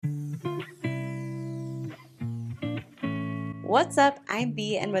What's up? I'm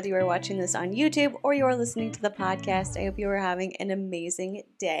B, and whether you are watching this on YouTube or you are listening to the podcast, I hope you are having an amazing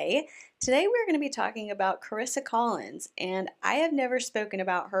day. Today we're going to be talking about Karissa Collins, and I have never spoken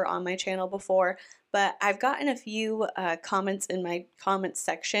about her on my channel before, but I've gotten a few comments in my comments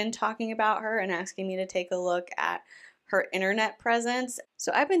section talking about her and asking me to take a look at her internet presence.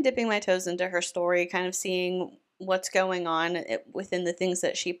 So I've been dipping my toes into her story, kind of seeing what's going on within the things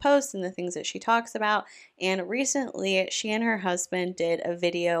that she posts and the things that she talks about. And recently, she and her husband did a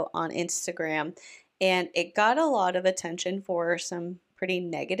video on Instagram, and it got a lot of attention for some pretty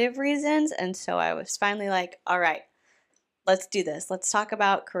negative reasons. And so I was finally like, all right, let's do this. Let's talk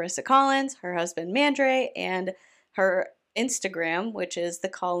about Karissa Collins, her husband Mandre, and her Instagram, which is the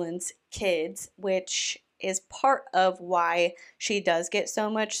Collins Kids, which is part of why she does get so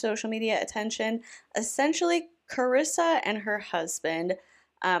much social media attention. Essentially, Karissa and her husband,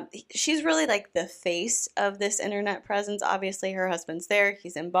 she's really like the face of this internet presence. Obviously, her husband's there.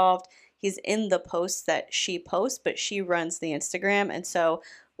 He's involved. He's in the posts that she posts, but she runs the Instagram. And so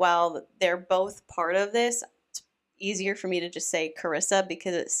while they're both part of this, it's easier for me to just say Karissa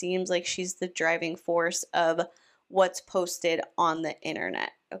because it seems like she's the driving force of what's posted on the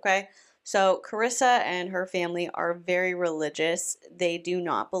internet, okay? So Karissa and her family are very religious. They do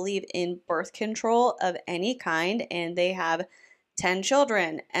not believe in birth control of any kind, and they have 10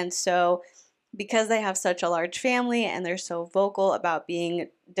 children. And so because they have such a large family and they're so vocal about being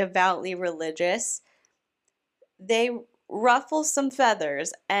devoutly religious, they ruffle some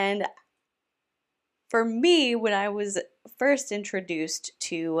feathers. And for me, when I was first introduced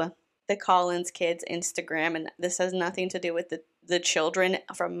to the Collins Kids Instagram, and this has nothing to do with the children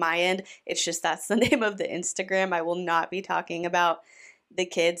from my end, it's just that's the name of the Instagram. I will not be talking about the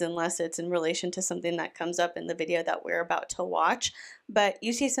kids unless it's in relation to something that comes up in the video that we're about to watch. But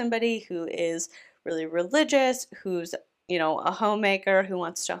you see somebody who is really religious, who's, a homemaker, who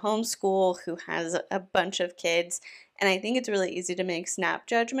wants to homeschool, who has a bunch of kids, and I think it's really easy to make snap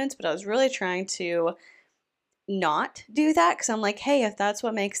judgments, but I was really trying to not do that because I'm like, hey, if that's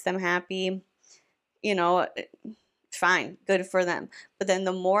what makes them happy, fine, good for them. But then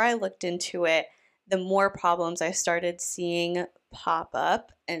the more I looked into it, the more problems I started seeing pop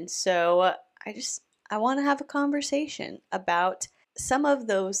up. And so I want to have a conversation about some of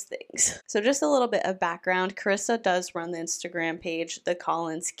those things. So just a little bit of background. Karissa does run the Instagram page, The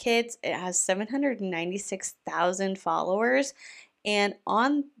Collins Kids. It has 796,000 followers. And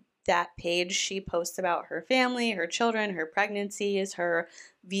on that page, she posts about her family, her children, her pregnancies, her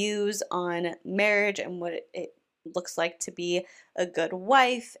views on marriage and what it looks like to be a good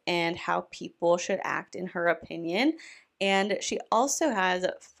wife and how people should act in her opinion. And she also has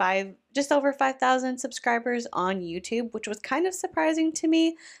just over 5,000 subscribers on YouTube, which was kind of surprising to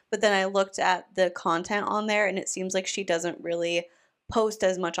me. But then I looked at the content on there and it seems like she doesn't really post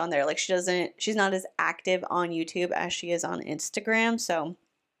as much on there. Like she's not as active on YouTube as she is on Instagram. So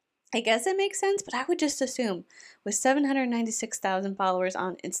I guess it makes sense, but I would just assume with 796,000 followers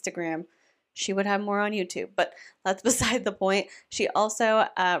on Instagram, she would have more on YouTube, but that's beside the point. She also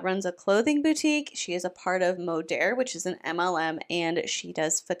runs a clothing boutique. She is a part of Modere, which is an MLM, and she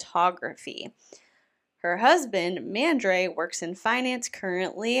does photography. Her husband, Mandre, works in finance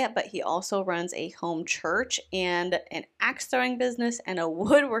currently, but he also runs a home church and an axe throwing business and a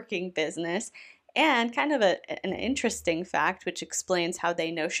woodworking business. And kind of an interesting fact, which explains how they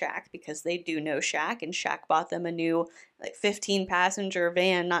know Shaq, because they do know Shaq, and Shaq bought them a new 15-passenger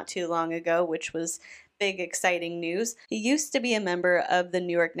van not too long ago, which was big, exciting news. He used to be a member of the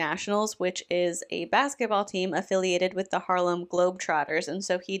New York Nationals, which is a basketball team affiliated with the Harlem Globetrotters, and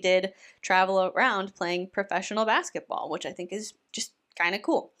so he did travel around playing professional basketball, which I think is just kind of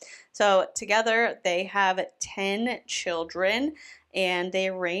cool. So together they have 10 children. And they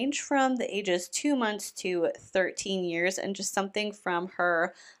range from the ages 2 months to 13 years. And just something from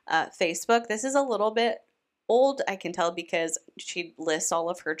her Facebook. This is a little bit old, I can tell, because she lists all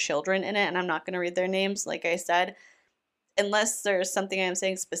of her children in it. And I'm not going to read their names, like I said, unless there's something I'm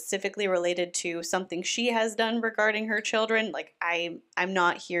saying specifically related to something she has done regarding her children. Like I'm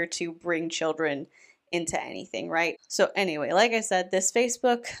not here to bring children into anything, right? So anyway, like I said, this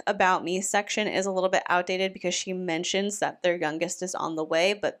Facebook About Me section is a little bit outdated because she mentions that their youngest is on the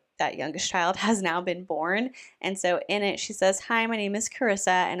way, but that youngest child has now been born. And so in it, she says, "Hi, my name is Karissa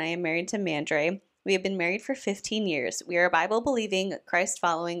and I am married to Mandre. We have been married for 15 years. We are a Bible-believing,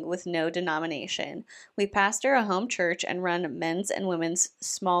 Christ-following with no denomination. We pastor a home church and run men's and women's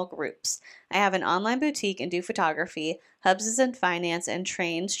small groups. I have an online boutique and do photography. Hubs is in finance and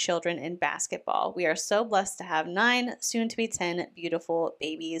trains children in basketball. We are so blessed to have 9, soon to be 10 beautiful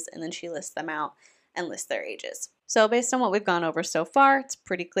babies." And then she lists them out and list their ages. So based on what we've gone over so far, it's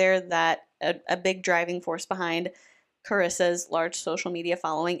pretty clear that a big driving force behind Karissa's large social media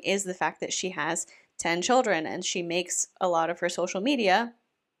following is the fact that she has 10 children, and she makes a lot of her social media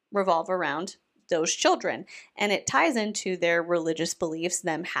revolve around those children. And it ties into their religious beliefs,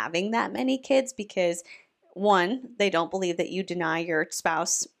 them having that many kids, because one, they don't believe that you deny your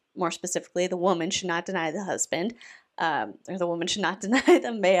spouse, more specifically, the woman should not deny the husband, or the woman should not deny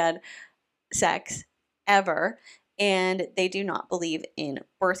the man sex ever. And they do not believe in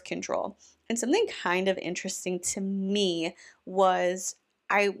birth control. And something kind of interesting to me was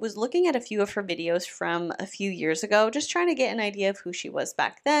I was looking at a few of her videos from a few years ago, just trying to get an idea of who she was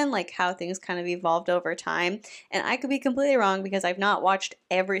back then, like how things kind of evolved over time. And I could be completely wrong because I've not watched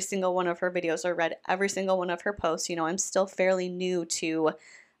every single one of her videos or read every single one of her posts. You know, I'm still fairly new to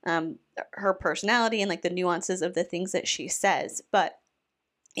her personality and like the nuances of the things that she says. But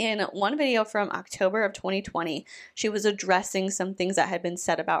in one video from October of 2020, she was addressing some things that had been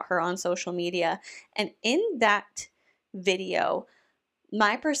said about her on social media. And in that video,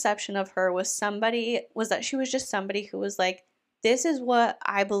 my perception of her was that she was just somebody who was like, this is what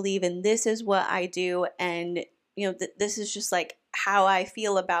I believe and this is what I do. And, you know, this is just like how I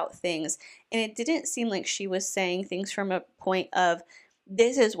feel about things. And it didn't seem like she was saying things from a point of,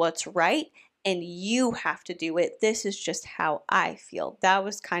 this is what's right and you have to do it. This is just how I feel. That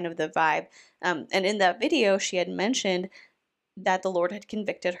was kind of the vibe. And in that video, she had mentioned that the Lord had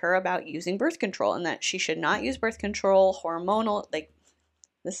convicted her about using birth control and that she should not use birth control, hormonal, like,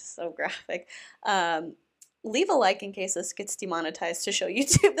 this is so graphic. Leave a like in case this gets demonetized to show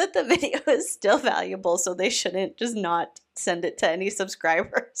YouTube that the video is still valuable, so they shouldn't just not send it to any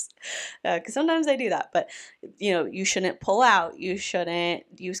subscribers. Because sometimes they do that. But, you know, you shouldn't pull out. You shouldn't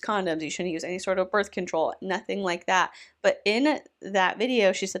use condoms. You shouldn't use any sort of birth control. Nothing like that. But in that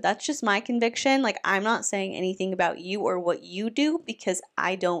video, she said, that's just my conviction. Like, I'm not saying anything about you or what you do because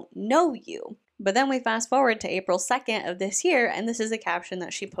I don't know you. But then we fast forward to April 2nd of this year, and this is a caption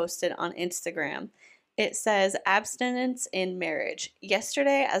that she posted on Instagram. It says, abstinence in marriage.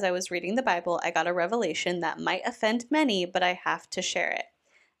 Yesterday, as I was reading the Bible, I got a revelation that might offend many, but I have to share it.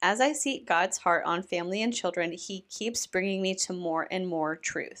 As I seek God's heart on family and children, He keeps bringing me to more and more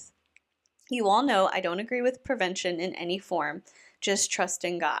truth. You all know I don't agree with prevention in any form. Just trust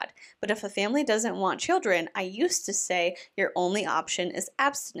in God. But if a family doesn't want children, I used to say your only option is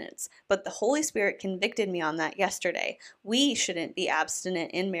abstinence. But the Holy Spirit convicted me on that yesterday. We shouldn't be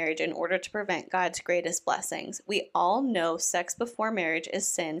abstinent in marriage in order to prevent God's greatest blessings. We all know sex before marriage is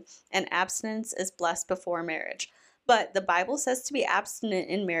sin, and abstinence is blessed before marriage. But the Bible says to be abstinent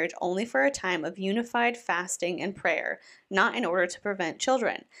in marriage only for a time of unified fasting and prayer, not in order to prevent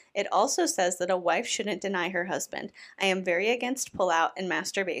children. It also says that a wife shouldn't deny her husband. I am very against pullout and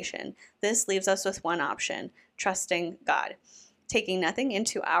masturbation. This leaves us with one option, trusting God, taking nothing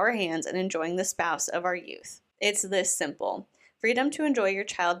into our hands and enjoying the spouse of our youth. It's this simple. Freedom to enjoy your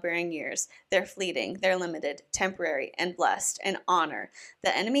childbearing years. They're fleeting, they're limited, temporary, and blessed, and honor.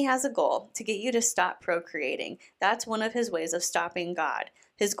 The enemy has a goal, to get you to stop procreating. That's one of his ways of stopping God.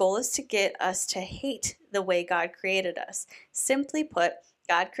 His goal is to get us to hate the way God created us. Simply put,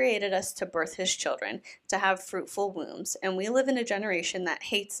 God created us to birth His children, to have fruitful wombs, and we live in a generation that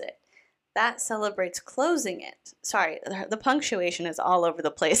hates it. That celebrates closing it. Sorry, the punctuation is all over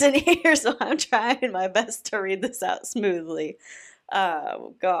the place in here, so I'm trying my best to read this out smoothly.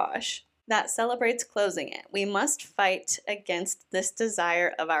 Oh, gosh. That celebrates closing it. We must fight against this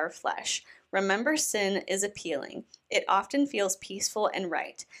desire of our flesh. Remember, sin is appealing. It often feels peaceful and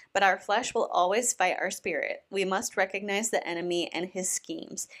right, but our flesh will always fight our spirit. We must recognize the enemy and his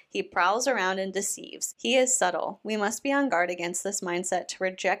schemes. He prowls around and deceives. He is subtle. We must be on guard against this mindset to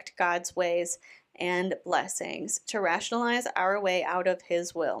reject God's ways and blessings, to rationalize our way out of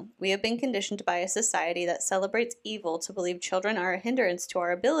His will. We have been conditioned by a society that celebrates evil to believe children are a hindrance to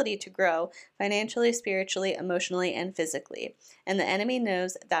our ability to grow financially, spiritually, emotionally, and physically. And the enemy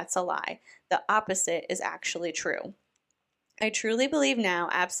knows that's a lie. The opposite is actually true. I truly believe now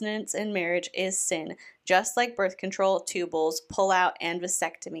abstinence in marriage is sin, just like birth control, tubules, pull-out, and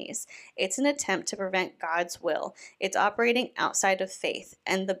vasectomies. It's an attempt to prevent God's will. It's operating outside of faith,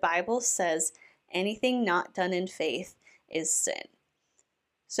 and the Bible says anything not done in faith is sin.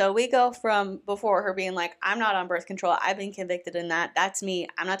 So we go from before her being like, I'm not on birth control, I've been convicted in that, that's me,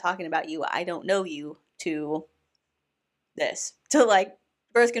 I'm not talking about you, I don't know you, to this, to like,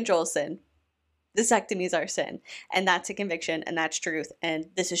 birth control is sin. Vasectomies are sin, and that's a conviction, and that's truth, and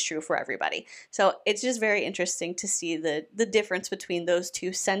this is true for everybody. So it's just very interesting to see the difference between those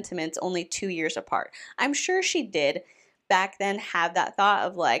two sentiments only 2 years apart. I'm sure she did back then have that thought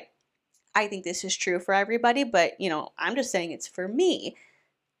of like, I think this is true for everybody, but I'm just saying it's for me.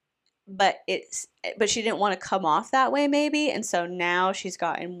 But she didn't want to come off that way maybe, and so now she's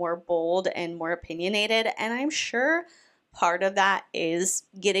gotten more bold and more opinionated, and I'm sure part of that is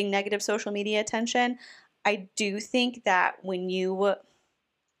getting negative social media attention. I do think that when you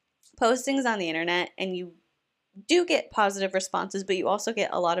post things on the internet and you do get positive responses, but you also get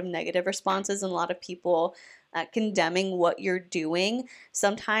a lot of negative responses and a lot of people condemning what you're doing,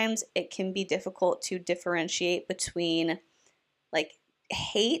 sometimes it can be difficult to differentiate between like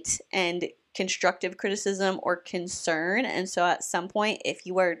hate and constructive criticism or concern. And so at some point, if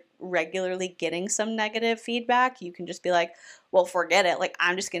you are regularly getting some negative feedback, you can just be like, well, forget it. Like,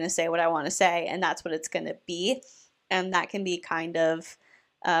 I'm just going to say what I want to say, and that's what it's going to be. And that can be kind of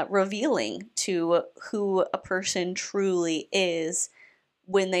revealing to who a person truly is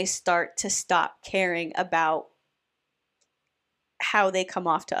when they start to stop caring about how they come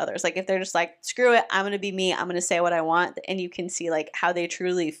off to others. Like if they're just like, screw it, I'm going to be me, I'm going to say what I want, and you can see like how they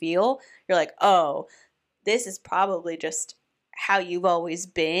truly feel, you're like, oh, this is probably just how you've always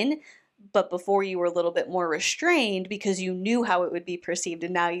been, but before you were a little bit more restrained because you knew how it would be perceived,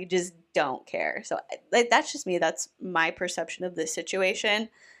 and now you just don't care. So that's just me. That's my perception of this situation.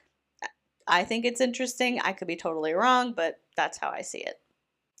 I think it's interesting. I could be totally wrong, but that's how I see it.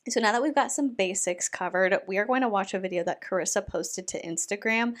 So now that we've got some basics covered, we are going to watch a video that Karissa posted to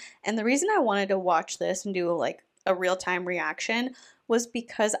Instagram. And the reason I wanted to watch this and do like a real-time reaction was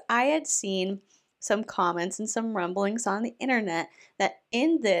because I had seen some comments and some rumblings on the internet that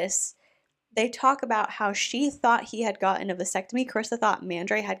in this, they talk about how she thought he had gotten a vasectomy. Karissa thought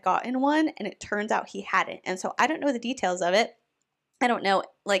Mandre had gotten one, and it turns out he hadn't. And so I don't know the details of it. I don't know,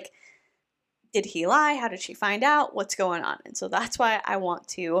 like, did he lie? How did she find out? What's going on? And so that's why I want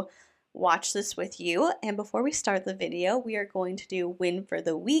to watch this with you. And before we start the video, we are going to do win for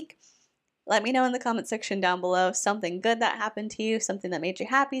the week. Let me know in the comment section down below something good that happened to you, something that made you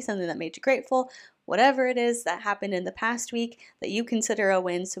happy, something that made you grateful, whatever it is that happened in the past week that you consider a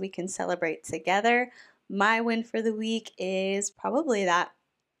win so we can celebrate together. My win for the week is probably that.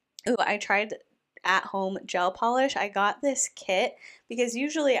 Ooh, I tried at-home gel polish. I got this kit because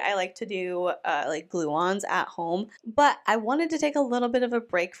usually I like to do like glue-ons at home, but I wanted to take a little bit of a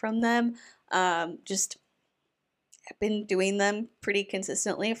break from them. Just I've been doing them pretty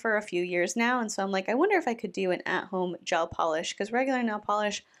consistently for a few years now, and so I'm like, I wonder if I could do an at-home gel polish, because regular nail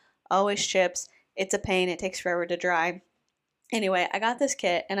polish always chips. It's a pain. It takes forever to dry. Anyway, I got this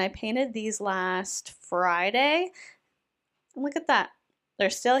kit and I painted these last Friday. And look at that. They're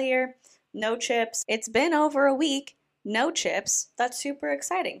still here. No chips. It's been over a week. No chips. That's super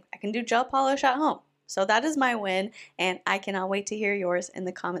exciting. I can do gel polish at home. So that is my win, and I cannot wait to hear yours in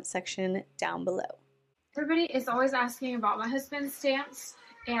the comment section down below. Everybody is always asking about my husband's stance,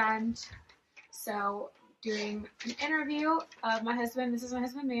 and so doing an interview of my husband. This is my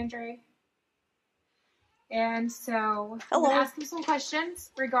husband, Mandre. And so I'm going to ask him some questions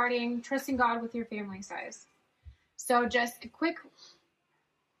regarding trusting God with your family size. So just a quick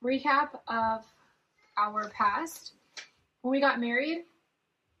recap of our past. When we got married,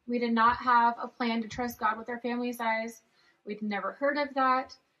 we did not have a plan to trust God with our family size. We'd never heard of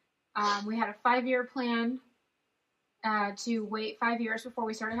that. We had a 5-year plan to wait 5 years before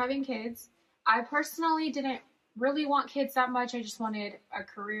we started having kids. I personally didn't really want kids that much. I just wanted a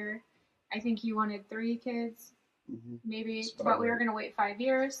career. I think you wanted 3 kids, maybe, but we were going to wait 5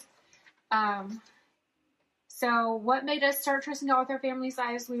 years. So what made us start trusting God with our family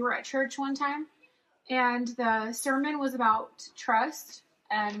size? We were at church one time, and the sermon was about trust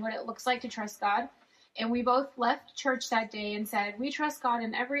and what it looks like to trust God. And we both left church that day and said, we trust God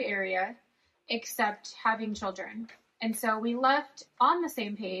in every area except having children. And so we left on the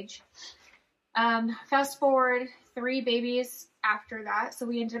same page. Fast forward 3 babies after that. So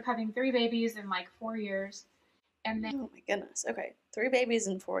we ended up having 3 babies in like 4 years. And then, oh my goodness. Okay. 3 babies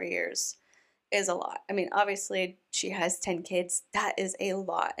in 4 years is a lot. I mean, obviously she has 10 kids. That is a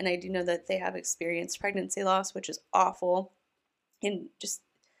lot. And I do know that they have experienced pregnancy loss, which is awful and just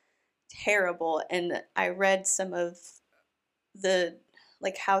terrible. And I read some of the,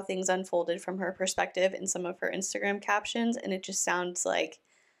 like, how things unfolded from her perspective in some of her Instagram captions. And it just sounds like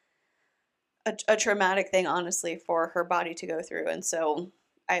a traumatic thing, honestly, for her body to go through. And so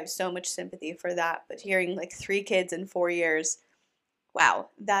I have so much sympathy for that. But hearing like 3 kids in 4 years, wow,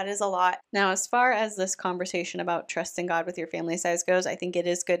 that is a lot. Now, as far as this conversation about trusting God with your family size goes, I think it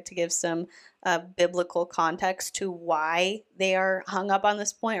is good to give some biblical context to why they are hung up on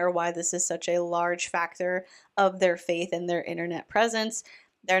this point, or why this is such a large factor of their faith and their internet presence.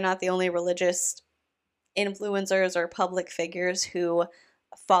 They're not the only religious influencers or public figures who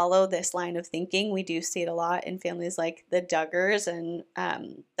follow this line of thinking. We do see it a lot in families like the Duggars and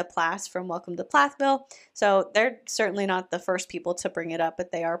the Plaths from Welcome to Plathville. So they're certainly not the first people to bring it up,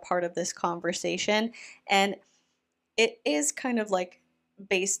 but they are part of this conversation. And it is kind of like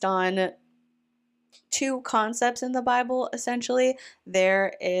based on two concepts in the Bible, essentially.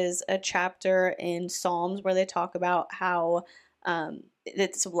 There is a chapter in Psalms where they talk about how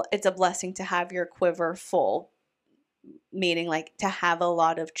it's a blessing to have your quiver full, meaning like to have a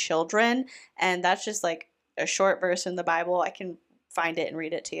lot of children. And that's just like a short verse in the Bible. I can find it and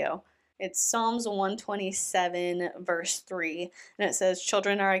read it to you. It's Psalms 127, verse 3, and it says,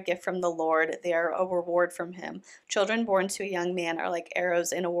 "Children are a gift from the Lord. They are a reward from him. Children born to a young man are like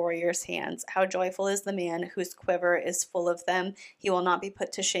arrows in a warrior's hands. How joyful is the man whose quiver is full of them. He will not be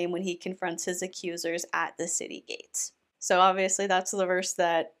put to shame when he confronts his accusers at the city gates." So obviously that's the verse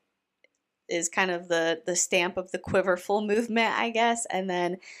that is kind of the stamp of the quiverful movement, I guess. And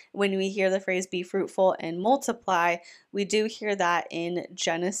then when we hear the phrase "be fruitful and multiply," we do hear that in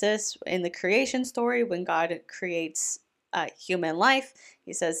Genesis, in the creation story, when God creates human life.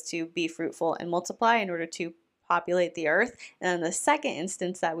 He says to be fruitful and multiply in order to populate the earth. And then the second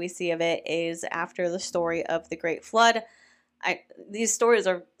instance that we see of it is after the story of the Great Flood. These stories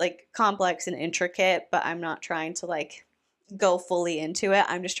are like complex and intricate, but I'm not trying to like go fully into it.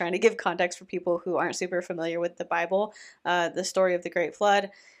 I'm just trying to give context for people who aren't super familiar with the Bible. The story of the Great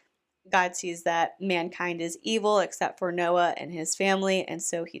Flood, God sees that mankind is evil except for Noah and his family, and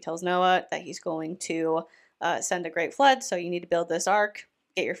so he tells Noah that he's going to send a great flood, so you need to build this ark,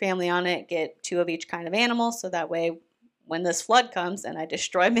 get your family on it, get 2 of each kind of animal, so that way when this flood comes and I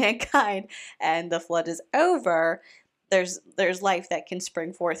destroy mankind and the flood is over, there's life that can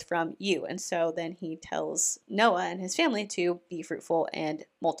spring forth from you. And so then he tells Noah and his family to be fruitful and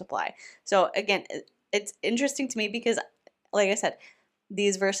multiply. So again, it's interesting to me because, like I said,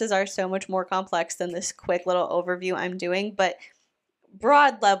 these verses are so much more complex than this quick little overview I'm doing. But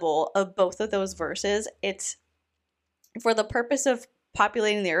broad level of both of those verses, it's for the purpose of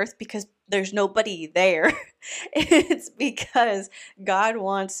populating the earth because there's nobody there. It's because God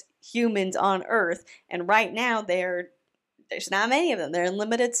wants humans on earth. And right now there's not many of them. They're in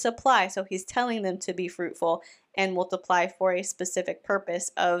limited supply. So he's telling them to be fruitful and multiply for a specific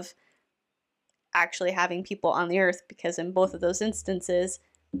purpose of actually having people on the earth, because in both of those instances,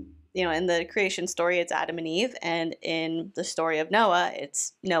 in the creation story, it's Adam and Eve, and in the story of Noah,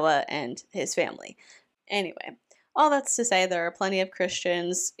 it's Noah and his family. Anyway, all that's to say there are plenty of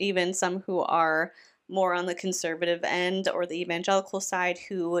Christians, even some who are more on the conservative end or the evangelical side,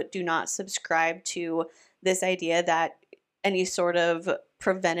 who do not subscribe to this idea that any sort of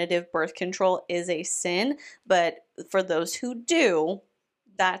preventative birth control is a sin. But for those who do,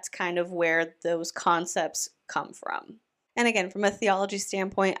 that's kind of where those concepts come from. And again, from a theology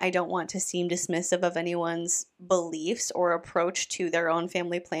standpoint, I don't want to seem dismissive of anyone's beliefs or approach to their own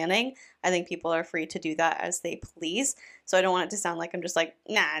family planning. I think people are free to do that as they please. So I don't want it to sound like I'm just like,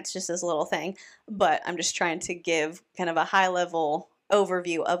 nah, it's just this little thing. But I'm just trying to give kind of a high-level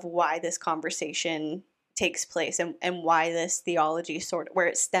overview of why this conversation takes place and why this theology where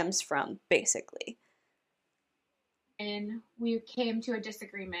it stems from, basically. And we came to a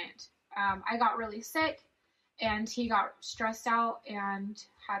disagreement. I got really sick, and he got stressed out and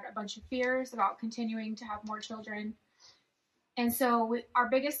had a bunch of fears about continuing to have more children. And so our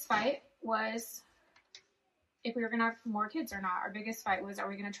biggest fight was if we were going to have more kids or not. Our biggest fight was, are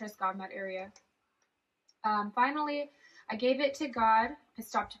we going to trust God in that area? Finally, I gave it to God. I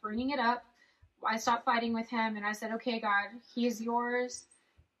stopped bringing it up. I stopped fighting with him, and I said, okay, God, he is yours.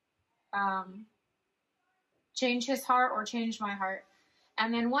 Change his heart or change my heart.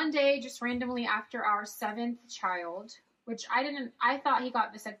 And then one day, just randomly after our 7th child, which I thought he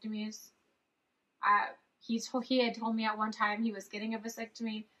got vasectomies. He had told me at one time he was getting a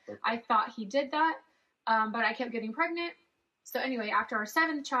vasectomy. Okay. I thought he did that, but I kept getting pregnant. So anyway, after our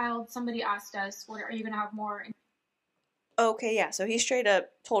 7th child, somebody asked us, are you going to have more? Okay, yeah, so he straight up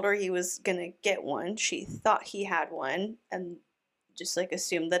told her he was going to get one. She thought he had one and just like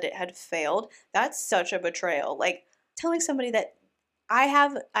assumed that it had failed. That's such a betrayal. Like telling somebody that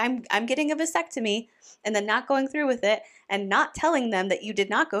I'm getting a vasectomy and then not going through with it, and not telling them that you did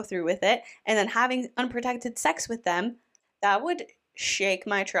not go through with it, and then having unprotected sex with them, that would shake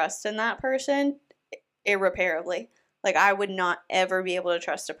my trust in that person irreparably. Like I would not ever be able to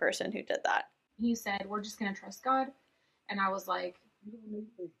trust a person who did that. He said, we're just going to trust God. And I was like,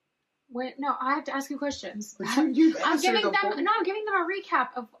 wait, no, I have to ask you questions. I'm giving them a recap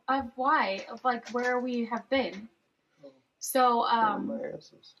of why, of like where we have been. So,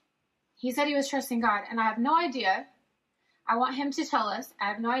 he said he was trusting God, and I have no idea. I want him to tell us. I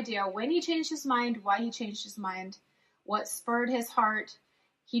have no idea when he changed his mind, why he changed his mind, what spurred his heart.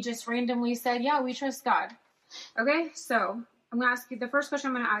 He just randomly said, yeah, we trust God. Okay, so I'm going to ask you, the first question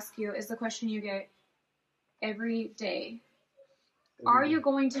I'm going to ask you is the question you get every day. Are you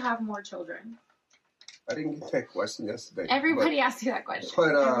going to have more children? I didn't get that question yesterday. Everybody asks you that question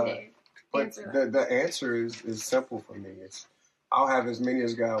every day. But the answer is simple for me. It's I'll have as many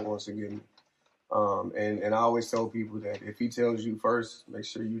as God wants to give me. And I always tell people that if he tells you first, make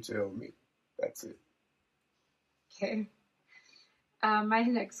sure you tell me. That's it. Okay. My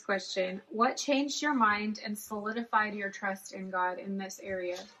next question. What changed your mind and solidified your trust in God in this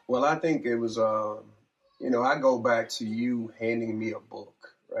area? Well, I think it was, I go back to you handing me a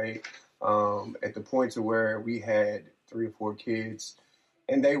book, right? At the point to where we had 3 or 4 kids,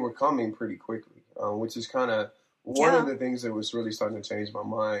 and they were coming pretty quickly, which is kind of one of the things that was really starting to change my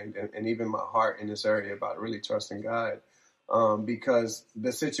mind and even my heart in this area about really trusting God, because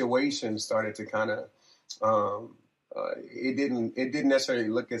the situation started to kind of, it didn't necessarily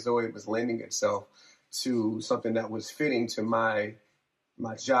look as though it was lending itself to something that was fitting to my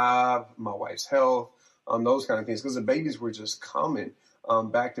job, my wife's health, those kind of things, because the babies were just coming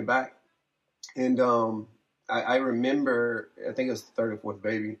back to back. And I remember, I think it was the 3rd or 4th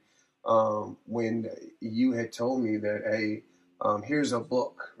baby, when you had told me that, hey, here's a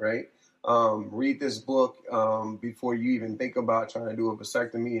book, right? Read this book before you even think about trying to do a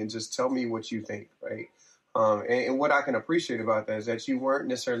vasectomy, and just tell me what you think, right? And what I can appreciate about that is that you weren't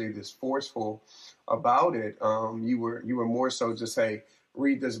necessarily this forceful about it. You were more so just say,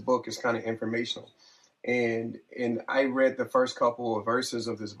 read this book. It's kind of informational. And I read the first couple of verses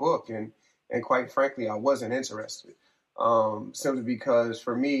of this book, and quite frankly, I wasn't interested. Simply because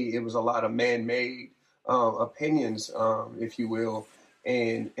for me, it was a lot of man-made opinions, if you will.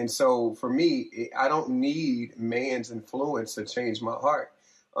 And so for me, I don't need man's influence to change my heart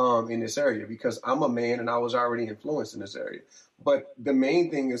in this area, because I'm a man and I was already influenced in this area. But the main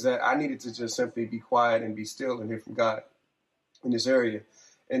thing is that I needed to just simply be quiet and be still and hear from God in this area.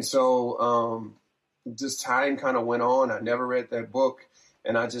 And so just time kind of went on. I never read that book.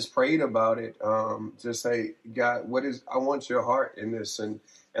 And I just prayed about it. Just say, God, I want your heart in this. And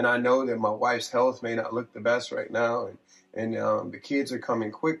I know that my wife's health may not look the best right now. And the kids are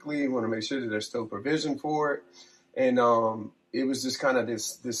coming quickly. I want to make sure that there's still provision for it. And it was just kind of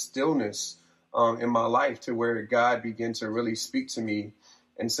this stillness in my life to where God began to really speak to me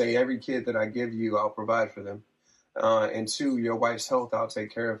and say, every kid that I give you, I'll provide for them. And 2, your wife's health, I'll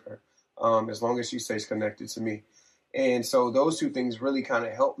take care of her as long as she stays connected to me. And so those 2 things really kind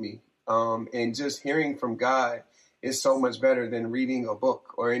of helped me. And just hearing from God is so much better than reading a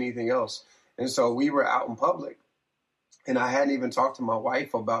book or anything else. And so we were out in public, and I hadn't even talked to my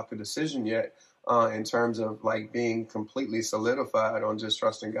wife about the decision yet in terms of like being completely solidified on just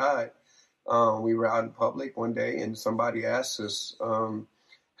trusting God. We were out in public one day, and somebody asked us,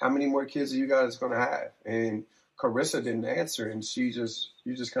 how many more kids are you guys going to have? And Karissa didn't answer, and you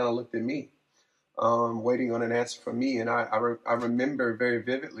just kind of looked at me. Waiting on an answer from me. And I remember very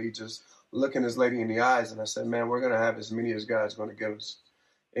vividly just looking this lady in the eyes, and I said, man, we're going to have as many as God's going to give us.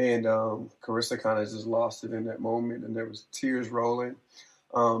 And Karissa kind of just lost it in that moment, and there was tears rolling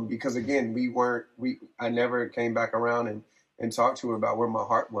because, again, I never came back around and talked to her about where my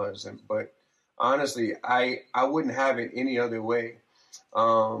heart was. But honestly, I wouldn't have it any other way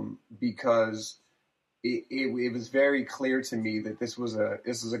because it was very clear to me that this was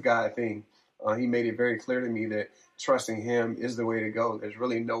a God thing. He made it very clear to me that trusting him is the way to go. There's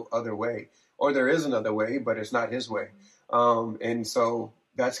really no other way, or there is another way, but it's not his way. And so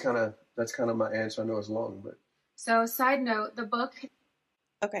that's kind of my answer. I know it's long, but. So side note, the book.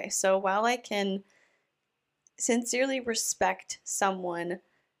 Okay. So while I can sincerely respect someone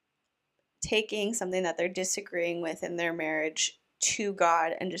taking something that they're disagreeing with in their marriage to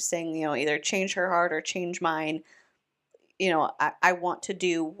God and just saying, either change her heart or change mine, I want to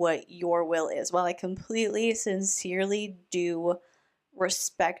do what your will is. While I completely, sincerely do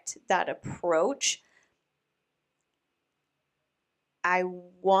respect that approach, I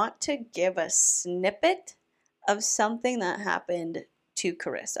want to give a snippet of something that happened to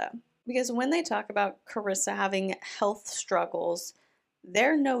Karissa. Because when they talk about Karissa having health struggles,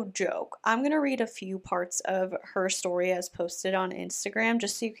 they're no joke. I'm going to read a few parts of her story as posted on Instagram,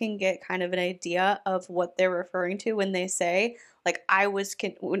 just so you can get kind of an idea of what they're referring to when they say, like,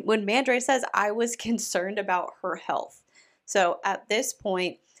 when Mandre says, I was concerned about her health. So at this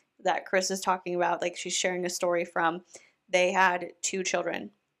point that Karissa's talking about, like, she's sharing a story from, they had 2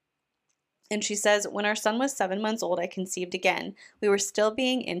 children. And she says, when our son was 7 months old, I conceived again. We were still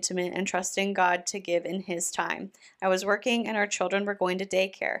being intimate and trusting God to give in His time. I was working and our children were going to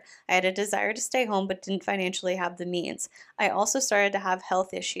daycare. I had a desire to stay home but didn't financially have the means. I also started to have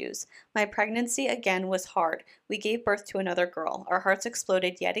health issues. My pregnancy again was hard. We gave birth to another girl. Our hearts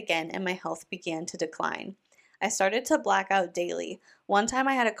exploded yet again and my health began to decline. I started to black out daily. One time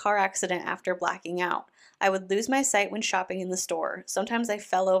I had a car accident after blacking out. I would lose my sight when shopping in the store. Sometimes I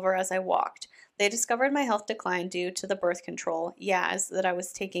fell over as I walked. They discovered my health decline due to the birth control, Yaz, that I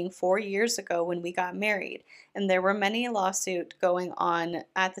was taking 4 years ago when we got married, and there were many lawsuits going on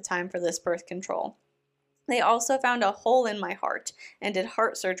at the time for this birth control. They also found a hole in my heart and did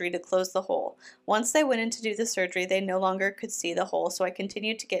heart surgery to close the hole. Once they went in to do the surgery, they no longer could see the hole, so I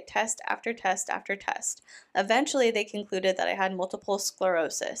continued to get test after test after test. Eventually, they concluded that I had multiple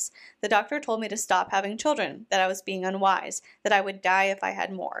sclerosis. The doctor told me to stop having children, that I was being unwise, that I would die if I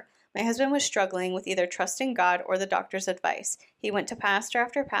had more. My husband was struggling with either trusting God or the doctor's advice. He went to pastor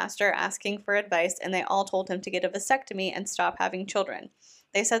after pastor asking for advice, and they all told him to get a vasectomy and stop having children.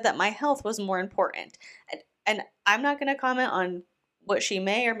 They said that my health was more important. And I'm not going to comment on what she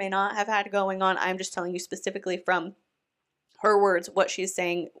may or may not have had going on. I'm just telling you specifically from her words what she's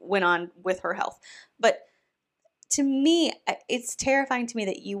saying went on with her health. But to me, it's terrifying to me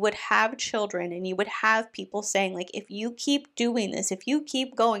that you would have children and you would have people saying, like, if you keep doing this, if you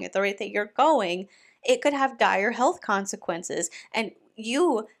keep going at the rate that you're going, it could have dire health consequences. And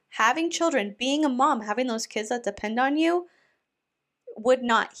you having children, being a mom, having those kids that depend on you, would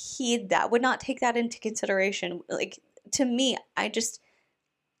not heed that, would not take that into consideration. Like, to me,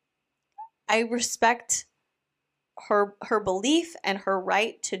 I respect her belief and her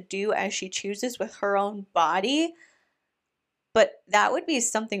right to do as she chooses with her own body, but that would be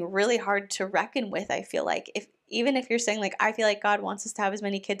something really hard to reckon with. I feel like even if you're saying, like, I feel like God wants us to have as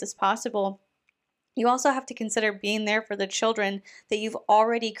many kids as possible, you also have to consider being there for the children that you've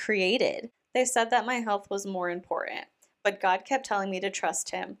already created. They said that my health was more important, but God kept telling me to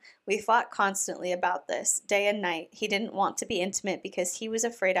trust Him. We fought constantly about this, day and night. He didn't want to be intimate because he was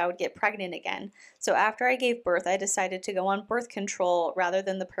afraid I would get pregnant again. So after I gave birth, I decided to go on birth control rather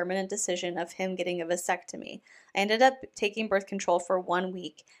than the permanent decision of him getting a vasectomy. I ended up taking birth control for 1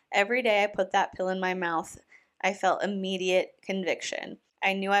 week. Every day I put that pill in my mouth, I felt immediate conviction.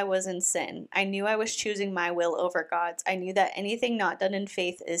 I knew I was in sin. I knew I was choosing my will over God's. I knew that anything not done in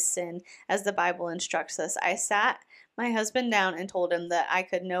faith is sin, as the Bible instructs us. I sat my husband down and told him that I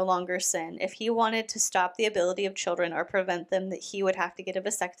could no longer sin. If he wanted to stop the ability of children or prevent them, that he would have to get a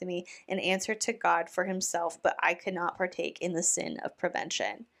vasectomy and answer to God for himself, but I could not partake in the sin of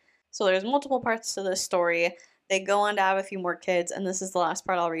prevention. So there's multiple parts to this story. They go on to have a few more kids, and this is the last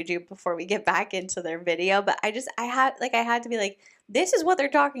part I'll read you before we get back into their video. But I had to be like, this is what they're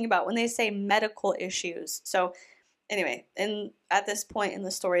talking about when they say medical issues. So anyway, and at this point in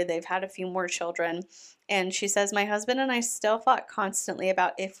the story, they've had a few more children. And she says, my husband and I still fought constantly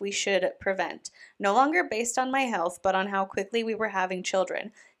about if we should prevent, no longer based on my health, but on how quickly we were having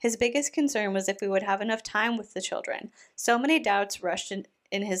children. His biggest concern was if we would have enough time with the children. So many doubts rushed in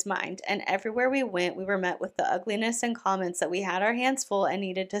his mind, and everywhere we went, we were met with the ugliness and comments that we had our hands full and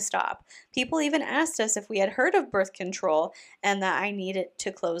needed to stop. People even asked us if we had heard of birth control and that I needed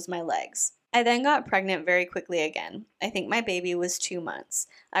to close my legs. I then got pregnant very quickly again. I think my baby was 2 months.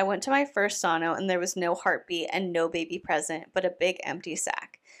 I went to my first sono and there was no heartbeat and no baby present, but a big empty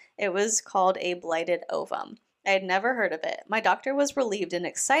sac. It was called a blighted ovum. I had never heard of it. My doctor was relieved and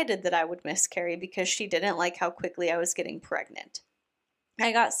excited that I would miscarry because she didn't like how quickly I was getting pregnant.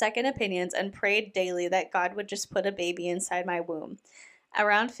 I got second opinions and prayed daily that God would just put a baby inside my womb.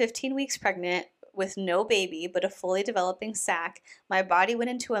 Around 15 weeks pregnant, with no baby but a fully developing sac, my body went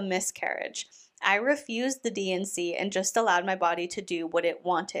into a miscarriage. I refused the D&C and just allowed my body to do what it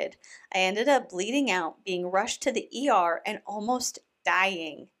wanted. I ended up bleeding out, being rushed to the ER, and almost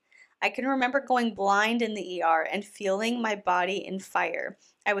dying. I can remember going blind in the ER and feeling my body in fire.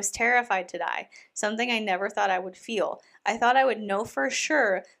 I was terrified to die, something I never thought I would feel. I thought I would know for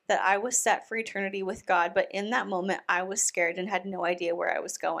sure that I was set for eternity with God, but in that moment I was scared and had no idea where I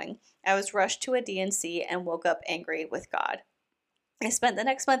was going. I was rushed to a D&C and woke up angry with God. I spent the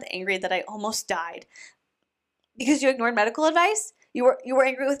next month angry that I almost died. Because you ignored medical advice? You were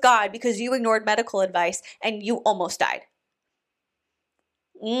angry with God because you ignored medical advice and you almost died.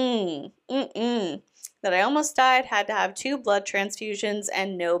 That I almost died, had to have 2 blood transfusions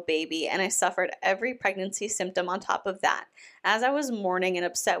and no baby, and I suffered every pregnancy symptom on top of that. As I was mourning and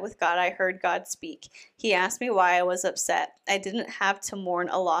upset with God, I heard God speak. He asked me why I was upset. I didn't have to mourn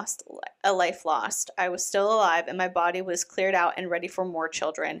a lost a life lost. I was still alive and my body was cleared out and ready for more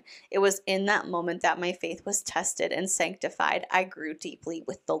children. It was in that moment that my faith was tested and sanctified. I grew deeply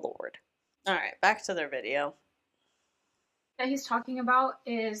with the Lord. All right, back to their video. That he's talking about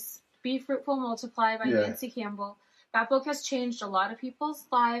is Be Fruitful, Multiply by Nancy Campbell. That book has changed a lot of people's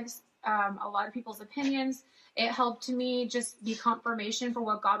lives, a lot of people's opinions. It helped me just be confirmation for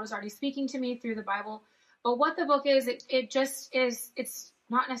what God was already speaking to me through the Bible. But what the book is, it just is, it's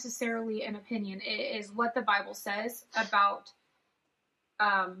not necessarily an opinion. It is what the Bible says about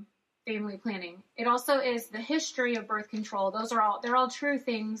family planning. It also is the history of birth control. They're all true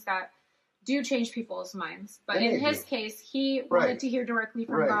things that do change people's minds. But in his case, he wanted to hear directly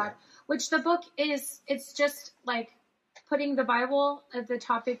from God, which the book is, it's just like putting the Bible at the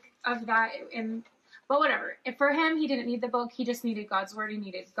topic of that. But whatever. If for him, he didn't need the book. He just needed God's word. He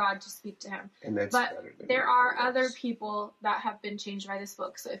needed God to speak to him. And that's but there are other people that have been changed by this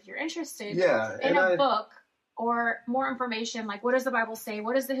book. So if you're interested in a book or more information, like what does the Bible say?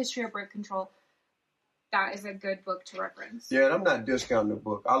 What is the history of birth control? That is a good book to reference. Yeah, and I'm not discounting the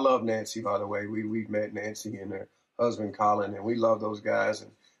book. I love Nancy, by the way. We've met Nancy and her husband, Colin, and we love those guys.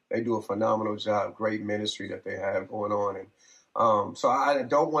 And they do a phenomenal job, great ministry that they have going on. And so I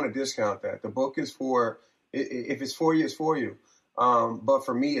don't want to discount that. The book is for, if it's for you, it's for you. But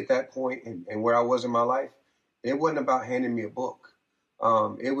for me at that point and where I was in my life, it wasn't about handing me a book.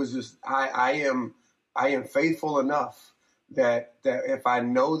 It was just, I am faithful enough that if I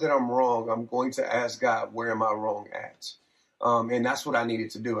know that I'm wrong, I'm going to ask God, where am I wrong at? And that's what I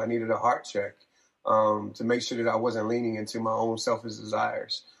needed to do. I needed a heart check to make sure that I wasn't leaning into my own selfish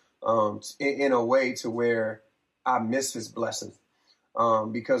desires in a way to where I miss his blessing.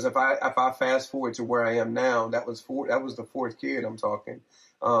 Because if I fast forward to where I am now, that was the fourth kid I'm talking.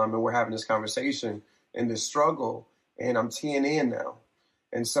 And we're having this conversation and this struggle, and I'm teeing in now.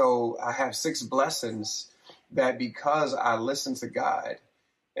 And so I have 6 blessings that because I listened to God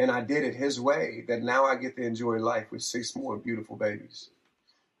and I did it his way, that now I get to enjoy life with 6 more beautiful babies.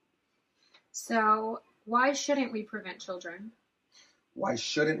 So why shouldn't we prevent children? Why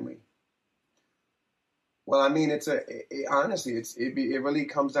shouldn't we? Well, I mean, honestly, it really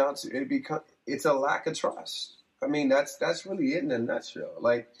comes down to it's a lack of trust. I mean, that's really it in a nutshell.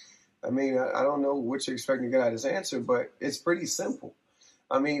 Like, I mean, I don't know what you're expecting to get out of this answer, but it's pretty simple.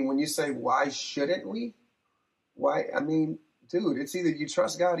 I mean, when you say, why shouldn't we? Why? I mean, dude, it's either you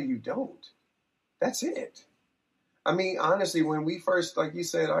trust God or you don't. That's it. I mean, honestly, when we first, like you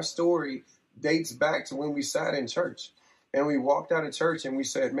said, our story dates back to when we sat in church and we walked out of church and we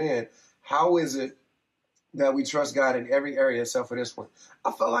said, man, how is it that we trust God in every area except for this one?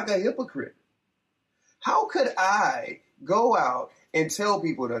 I felt like a hypocrite. How could I go out and tell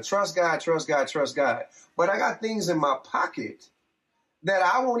people to trust God, trust God, trust God, but I got things in my pocket that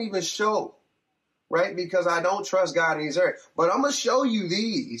I won't even show, right? Because I don't trust God in these areas. But I'm going to show you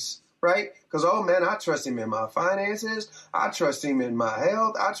these, right? Because, oh, man, I trust him in my finances. I trust him in my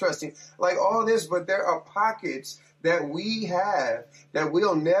health. I trust him like all this. But there are pockets that we have that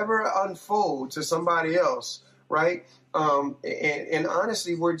we'll never unfold to somebody else, right? And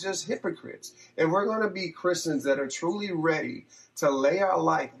honestly, we're just hypocrites. And we're going to be Christians that are truly ready to lay our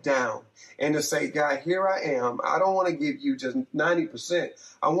life down and to say, God, here I am. I don't want to give you just 90%.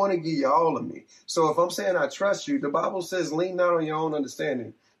 I want to give you all of me. So if I'm saying I trust you, the Bible says lean not on your own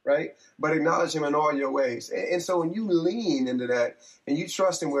understanding, right? But acknowledge him in all your ways. And so when you lean into that and you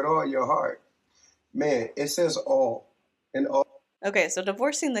trust him with all your heart, man, it says all and all. Okay, so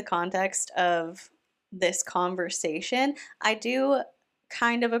divorcing the context of this conversation, I do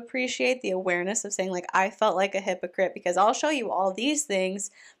kind of appreciate the awareness of saying, like, I felt like a hypocrite because I'll show you all these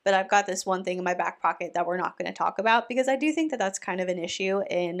things, but I've got this one thing in my back pocket that we're not going to talk about, because I do think that that's kind of an issue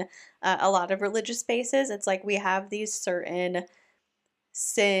in a lot of religious spaces. It's like we have these certain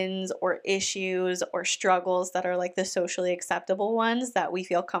sins or issues or struggles that are like the socially acceptable ones that we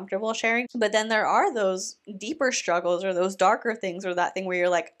feel comfortable sharing. But then there are those deeper struggles or those darker things, or that thing where you're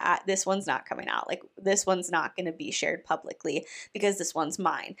like, this one's not coming out. Like, this one's not going to be shared publicly because this one's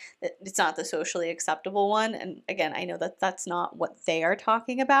mine. It's not the socially acceptable one. And again, I know that that's not what they are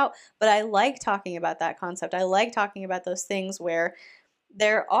talking about, but I like talking about that concept. I like talking about those things where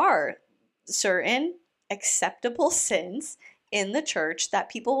there are certain acceptable sins in the church that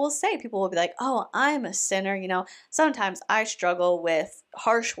people will say. People will be like, oh, I'm a sinner. You know, sometimes I struggle with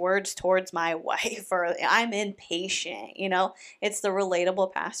harsh words towards my wife, or I'm impatient. You know, it's the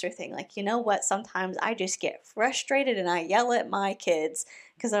relatable pastor thing. Like, you know what? Sometimes I just get frustrated and I yell at my kids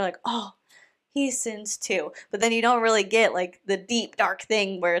because they're like, oh, he sins too. But then you don't really get like the deep, dark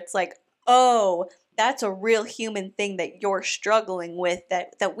thing where it's like, oh, that's a real human thing that you're struggling with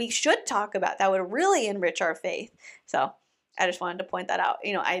that we should talk about, that would really enrich our faith. So I just wanted to point that out.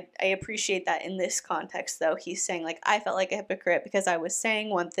 I appreciate that in this context, though. He's saying, like, I felt like a hypocrite because I was saying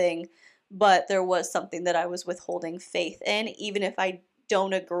one thing, but there was something that I was withholding faith in, even if I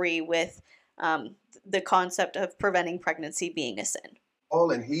don't agree with the concept of preventing pregnancy being a sin.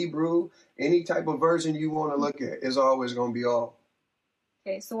 All in Hebrew, any type of version you want to look at is always going to be all.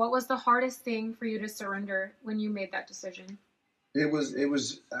 Okay, so what was the hardest thing for you to surrender when you made that decision? It was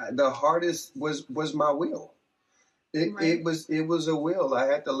the hardest was my will. It was a will. I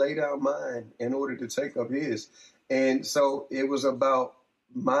had to lay down mine in order to take up his, and so it was about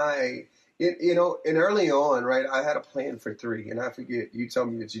and early on, right? I had a plan for 3, and I forget. You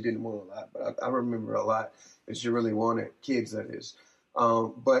told me that you didn't want a lot, but I remember a lot that you really wanted kids. That is,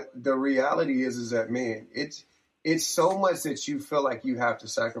 but the reality is that, man, it's so much that you feel like you have to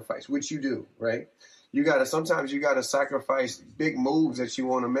sacrifice, which you do, right? Sometimes you gotta sacrifice big moves that you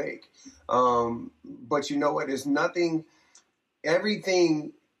want to make. But you know what?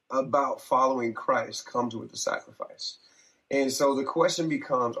 Everything about following Christ comes with a sacrifice. And so the question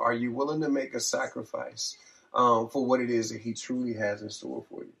becomes, are you willing to make a sacrifice for what it is that he truly has in store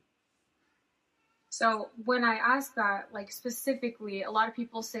for you? So when I ask that, like, specifically, a lot of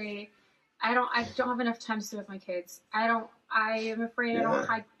people say, I don't have enough time to spend with my kids. I am afraid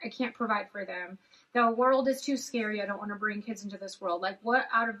I can't provide for them. The world is too scary. I don't want to bring kids into this world. Like, what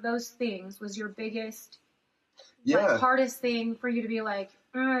out of those things was your biggest, hardest thing for you to be like,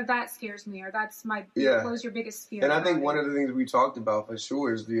 that scares me, or what was your biggest fear? And I think one of the things we talked about for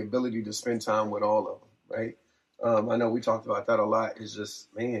sure is the ability to spend time with all of them, right? I know we talked about that a lot. It's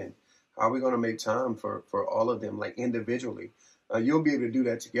just, man, how are we going to make time for all of them, like individually? You'll be able to do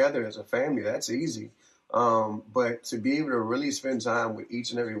that together as a family. That's easy. But to be able to really spend time with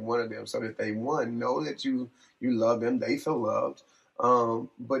each and every one of them so that they, one, know that you love them, they feel loved,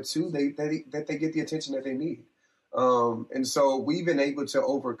 but two, that they get the attention that they need. And so we've been able to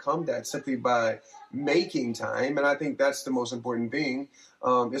overcome that simply by making time. And I think that's the most important thing.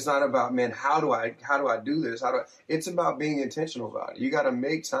 It's not about, man, how do I do this? It's about being intentional about it. You got to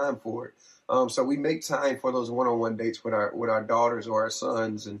make time for it. So we make time for those one-on-one dates with our daughters or our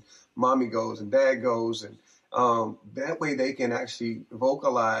sons, and mommy goes and dad goes. And that way they can actually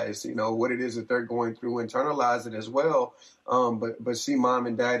vocalize, what it is that they're going through, internalize it as well. But see mom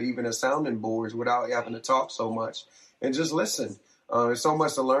and dad even as sounding boards without having to talk so much, and just listen. There's so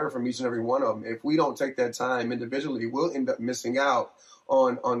much to learn from each and every one of them. If we don't take that time individually, we'll end up missing out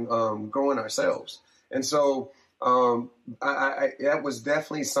on growing ourselves. And so that was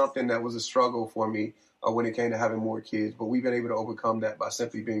definitely something that was a struggle for me when it came to having more kids. But we've been able to overcome that by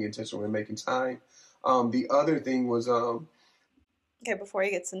simply being intentional and making time. The other thing was okay, before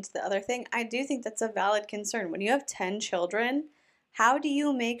he gets into the other thing, I do think that's a valid concern. When you have 10 children, how do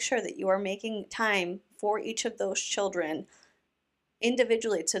you make sure that you are making time for each of those children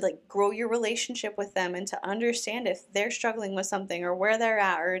individually to, like, grow your relationship with them and to understand if they're struggling with something or where they're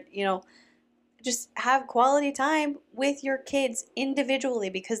at, or, just have quality time with your kids individually,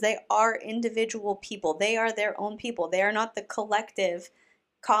 because they are individual people. They are their own people. They are not the collective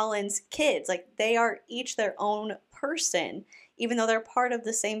Collins kids. Like, they are each their own person, even though they're part of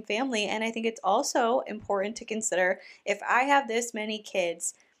the same family. And I think it's also important to consider, if I have this many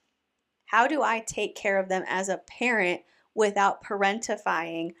kids, how do I take care of them as a parent without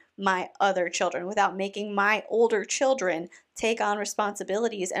parentifying my other children, without making my older children take on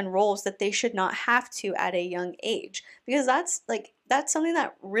responsibilities and roles that they should not have to at a young age? Because that's something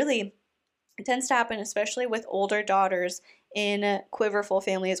that really tends to happen, especially with older daughters in quiverful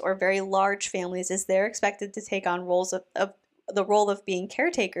families or very large families, is they're expected to take on roles of the role of being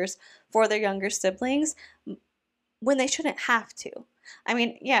caretakers for their younger siblings when they shouldn't have to. I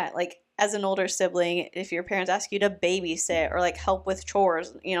mean, yeah, like, as an older sibling, if your parents ask you to babysit or, like, help with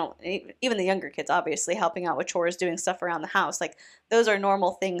chores, even the younger kids, obviously, helping out with chores, doing stuff around the house, like, those are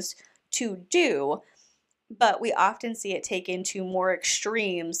normal things to do. But we often see it taken to more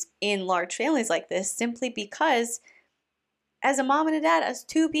extremes in large families like this, simply because as a mom and a dad, as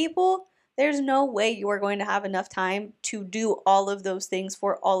two people, there's no way you are going to have enough time to do all of those things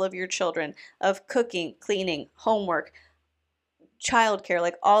for all of your children, of cooking, cleaning, homework, childcare,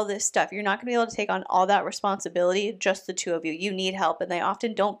 like all this stuff. You're not going to be able to take on all that responsibility, just the two of you. You need help, and they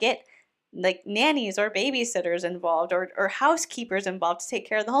often don't get, like, nannies or babysitters involved or housekeepers involved to take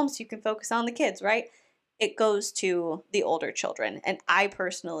care of the home so you can focus on the kids, right? It goes to the older children. And I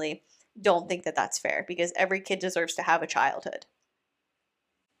personally don't think that that's fair, because every kid deserves to have a childhood.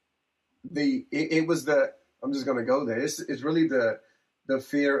 I'm just going to go there. It's really the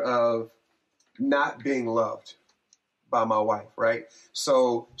fear of not being loved by my wife, right?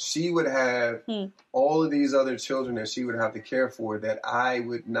 So she would have all of these other children that she would have to care for that I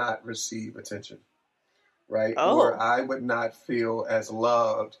would not receive attention, right? Or I would not feel as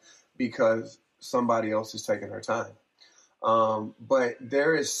loved because somebody else is taking her time. But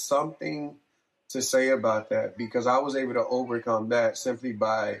there is something to say about that, because I was able to overcome that simply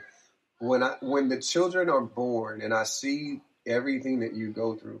by when the children are born and I see everything that you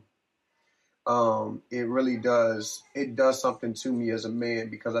go through. It really does. It does something to me as a man,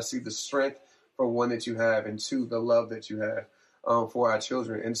 because I see the strength, for one, that you have, and two, the love that you have for our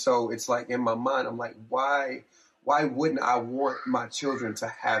children. And so it's like in my mind, I'm like, why wouldn't I want my children to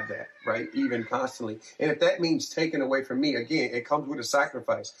have that, right? Even constantly. And if that means taken away from me, again, it comes with a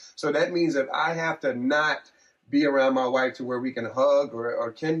sacrifice. So that means that I have to not be around my wife to where we can hug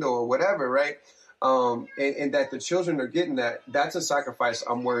or kindle or whatever, right? And that the children are getting that. That's a sacrifice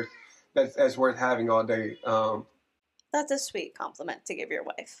that's worth having all day. That's a sweet compliment to give your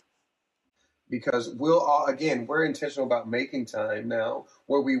wife. Because we're intentional about making time now,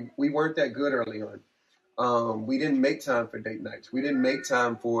 where we weren't that good early on. We didn't make time for date nights. We didn't make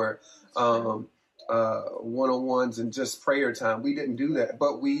time for one-on-ones and just prayer time. We didn't do that.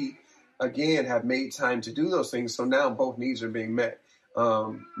 But we, again, have made time to do those things. So now both needs are being met,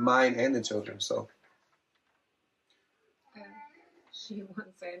 mine and the children. So she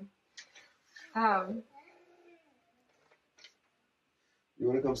once said, you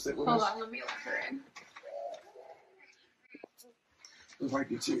want to come sit with us? hold on, let me let her in.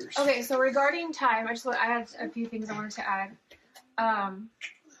 Wipe your tears. Okay, so regarding time, I had a few things I wanted to add.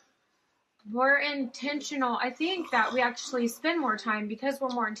 We're intentional. I think that we actually spend more time because we're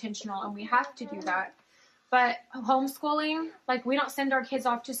more intentional, and we have to do that. But homeschooling, like, we don't send our kids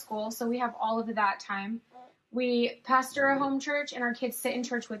off to school, so we have all of that time. We pastor a home church, and our kids sit in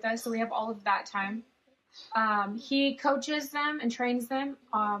church with us, so we have all of that time. He coaches them and trains them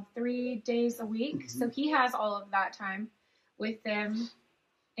 3 days a week, so he has all of that time with them.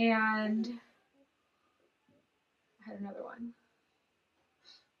 And I had another one.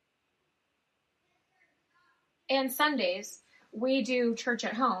 And Sundays, we do church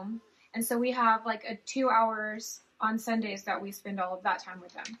at home. And so we have like 2 hours on Sundays that we spend all of that time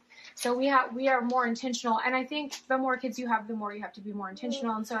with them. So we are more intentional. And I think the more kids you have, the more you have to be more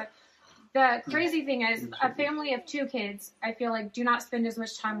intentional. And so the crazy thing is, a family of 2 kids, I feel like, do not spend as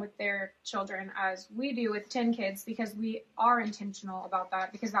much time with their children as we do with 10 kids, because we are intentional about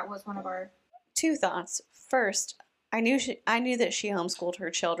that, because that was one of our... 2 thoughts. First, I knew that she homeschooled her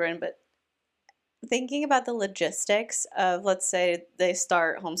children, but thinking about the logistics of, let's say they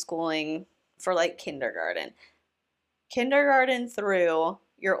start homeschooling for like kindergarten through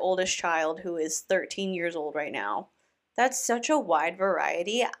your oldest child, who is 13 years old right now. That's such a wide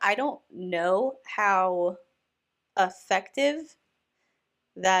variety. I don't know how effective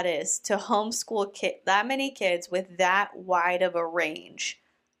that is to homeschool that many kids with that wide of a range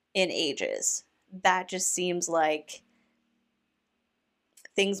in ages. That just seems like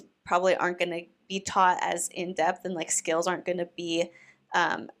things probably aren't going to be taught as in-depth, and like skills aren't going to be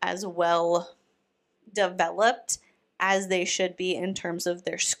as well developed as they should be in terms of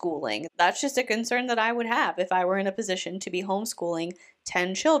their schooling. That's just a concern that I would have if I were in a position to be homeschooling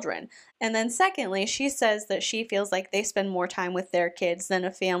 10 children. And then secondly, she says that she feels like they spend more time with their kids than a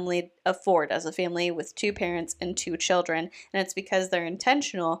family of 4 does, a family with 2 parents and 2 children. And it's because they're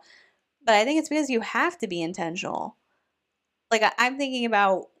intentional. But I think it's because you have to be intentional. Like, I'm thinking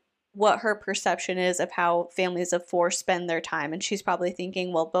about what her perception is of how families of 4 spend their time. And she's probably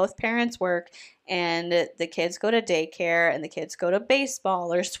thinking, well, both parents work and the kids go to daycare and the kids go to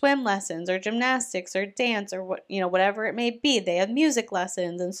baseball or swim lessons or gymnastics or dance or whatever it may be. They have music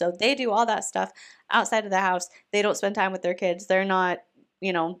lessons. And so they do all that stuff outside of the house. They don't spend time with their kids. They're not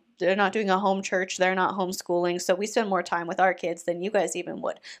doing a home church. They're not homeschooling. So we spend more time with our kids than you guys even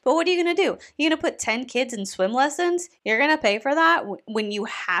would. But what are you going to do? You're going to put 10 kids in swim lessons? You're going to pay for that when you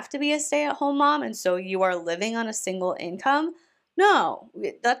have to be a stay-at-home mom and so you are living on a single income? No,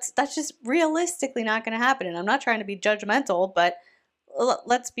 that's just realistically not going to happen. And I'm not trying to be judgmental, but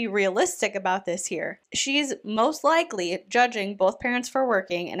let's be realistic about this here. She's most likely judging both parents for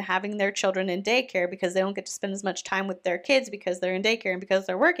working and having their children in daycare because they don't get to spend as much time with their kids because they're in daycare and because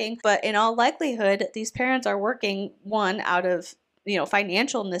they're working. But in all likelihood, these parents are working, one, out of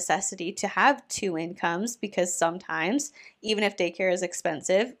financial necessity to have two incomes, because sometimes, even if daycare is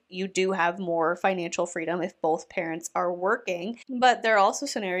expensive, you do have more financial freedom if both parents are working. But there are also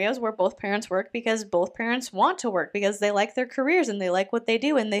scenarios where both parents work because both parents want to work, because they like their careers and they like what they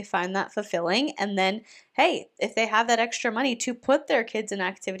do and they find that fulfilling. And then, hey, if they have that extra money to put their kids in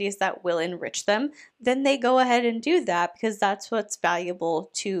activities that will enrich them, then they go ahead and do that because that's what's valuable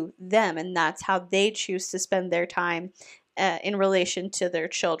to them and that's how they choose to spend their time in relation to their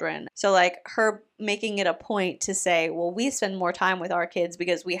children. So like her making it a point to say, well, we spend more time with our kids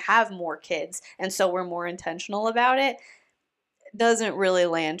because we have more kids and so we're more intentional about it, doesn't really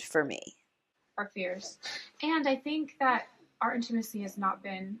land for me. Our fears. And I think that our intimacy has not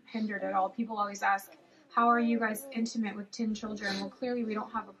been hindered at all. People always ask, how are you guys intimate with 10 children? Well, clearly we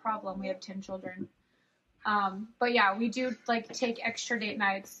don't have a problem. We have 10 children. But yeah, we do like take extra date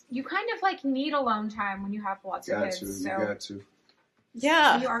nights. You kind of like need alone time when you have lots of kids. You got to.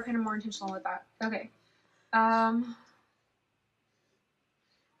 Yeah. So you are kind of more intentional with that. Okay.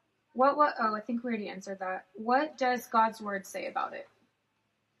 What? Oh, I think we already answered that. What does God's word say about it?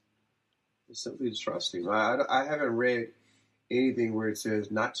 It's simply to trust Him. I haven't read anything where it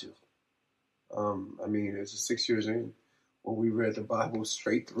says not to. I mean, it's 6 years in. Well, we read the Bible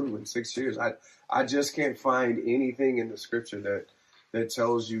straight through in 6 years. I just can't find anything in the scripture that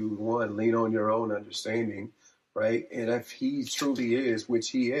tells you, one, lean on your own understanding, right? And if He truly is, which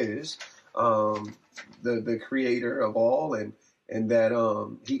He is, the creator of all, and that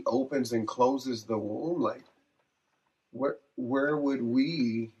He opens and closes the womb, like where would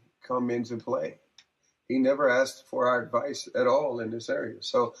we come into play? He never asked for our advice at all in this area.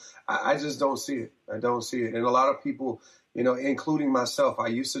 So I just don't see it. I don't see it. And a lot of people, including myself, I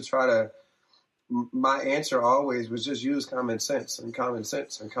used to try to, my answer always was just use common sense and common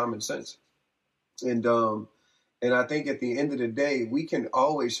sense and common sense. And I think at the end of the day, we can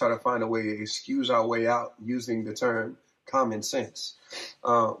always try to find a way to excuse our way out using the term common sense.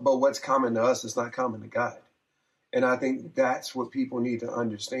 But what's common to us is not common to God. And I think that's what people need to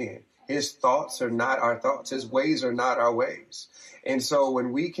understand. His thoughts are not our thoughts. His ways are not our ways. And so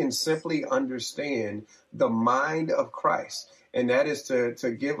when we can simply understand the mind of Christ, and that is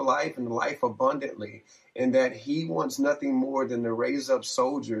to give life and life abundantly, and that He wants nothing more than to raise up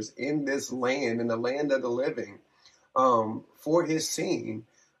soldiers in this land, in the land of the living, for His team,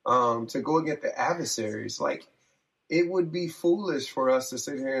 to go against the adversaries. Like, it would be foolish for us to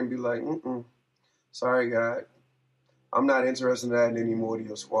sit here and be like, sorry, God, I'm not interested in that anymore to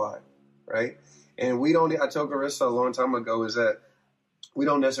your squad. Right. And I told Karissa a long time ago is that we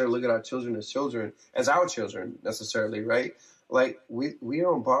don't necessarily look at our children as our children necessarily. Right. Like we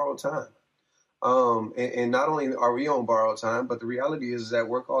are on borrowed time. And not only are we on borrowed time, but the reality is that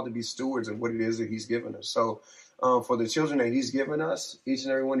we're called to be stewards of what it is that He's given us. So for the children that He's given us, each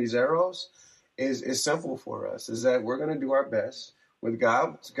and every one of these arrows is simple for us, is that we're going to do our best with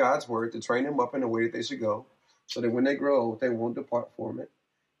God's word to train them up in the way that they should go, so that when they grow old, they won't depart from it.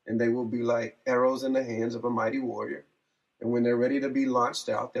 And they will be like arrows in the hands of a mighty warrior. And when they're ready to be launched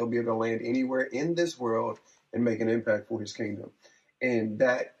out, they'll be able to land anywhere in this world and make an impact for His kingdom. And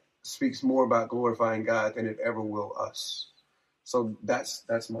that speaks more about glorifying God than it ever will us. So that's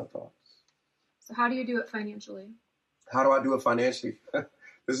my thoughts. So how do you do it financially? How do I do it financially?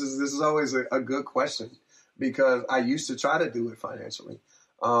 This is always a good question, because I used to try to do it financially.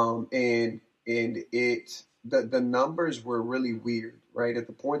 And the numbers were really weird, right? At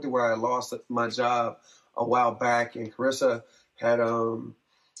the point to where I lost my job a while back, and Karissa had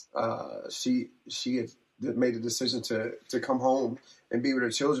she had made the decision to come home and be with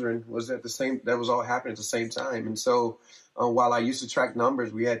her children, that was all happening at the same time. And so while I used to track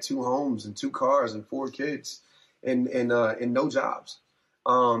numbers, we had 2 homes and 2 cars and 4 kids and no jobs.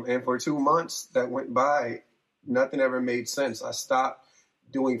 And for 2 months that went by, nothing ever made sense. I stopped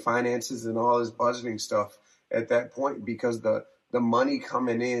doing finances and all this budgeting stuff at that point, because the money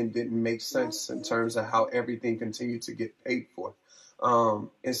coming in didn't make sense in terms of how everything continued to get paid for.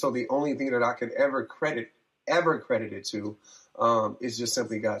 And so the only thing that I could ever credit it to is just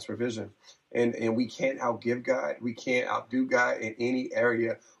simply God's provision. And we can't outgive God. We can't outdo God in any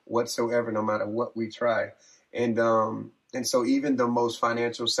area whatsoever, no matter what we try. And so even the most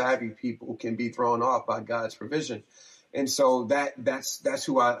financial savvy people can be thrown off by God's provision. And so that's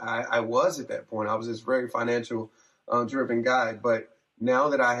who I was at that point. I was this very financial driven guy. But now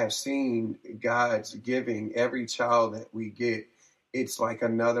that I have seen God's giving every child that we get, it's like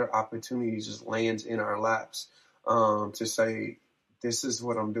another opportunity just lands in our laps to say, this is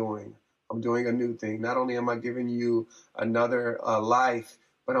what I'm doing. I'm doing a new thing. Not only am I giving you another life,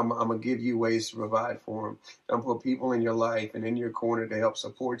 but I'm going to give you ways to provide for them. I'm going to put people in your life and in your corner to help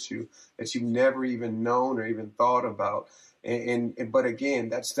support you that you've never even known or even thought about. But again,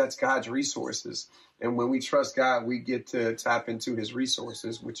 that's God's resources. And when we trust God, we get to tap into his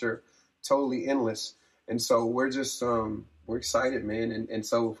resources, which are totally endless. And so we're just, we're excited, man. And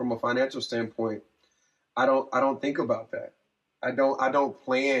so from a financial standpoint, I don't think about that. I don't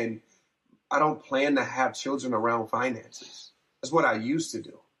plan to have children around finances. That's what I used to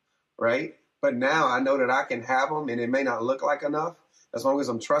do, right? But now I know that I can have them, and it may not look like enough as long as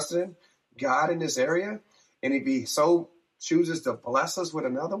I'm trusting God in this area. And if he so chooses to bless us with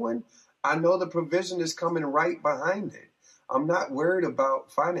another one, I know the provision is coming right behind it. I'm not worried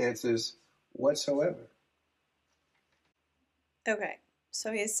about finances whatsoever. Okay.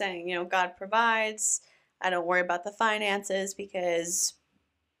 So he's saying, God provides. I don't worry about the finances because,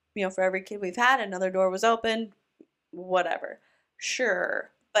 for every kid we've had, another door was opened, whatever.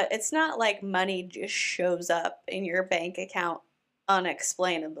 Sure. But it's not like money just shows up in your bank account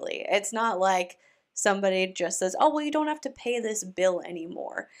unexplainably. It's not like somebody just says, oh, well, you don't have to pay this bill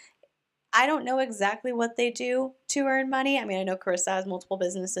anymore. I don't know exactly what they do to earn money. I mean, I know Karissa has multiple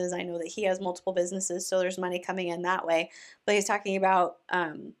businesses. I know that he has multiple businesses, so there's money coming in that way. But he's talking about,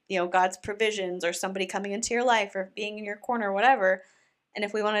 God's provisions or somebody coming into your life or being in your corner or whatever. And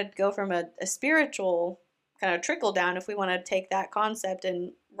if we want to go from a spiritual kind of trickle down, if we want to take that concept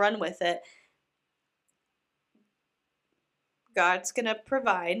and run with it, God's going to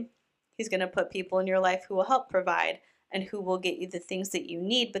provide. He's going to put people in your life who will help provide and who will get you the things that you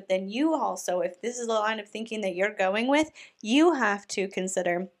need. But then you also, if this is the line of thinking that you're going with, you have to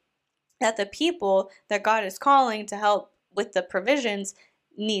consider that the people that God is calling to help with the provisions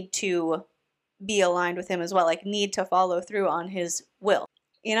need to be aligned with him as well, like need to follow through on his will.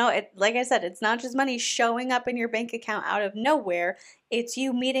 Like I said, it's not just money showing up in your bank account out of nowhere. It's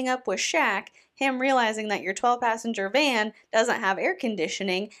you meeting up with Shaq, him realizing that your 12-passenger van doesn't have air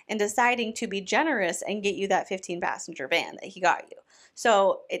conditioning, and deciding to be generous and get you that 15-passenger van that he got you.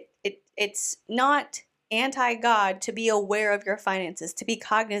 So it's not anti-God to be aware of your finances, to be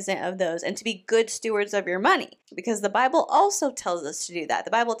cognizant of those, and to be good stewards of your money. Because the Bible also tells us to do that.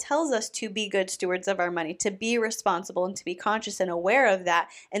 The Bible tells us to be good stewards of our money, to be responsible and to be conscious and aware of that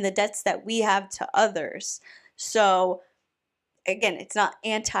and the debts that we have to others. So again, it's not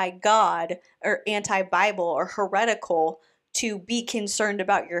anti-God or anti-Bible or heretical to be concerned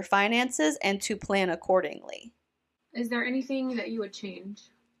about your finances and to plan accordingly. Is there anything that you would change?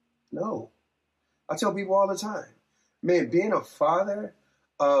 No. I tell people all the time, man, being a father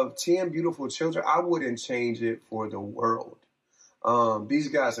of 10 beautiful children, I wouldn't change it for the world. These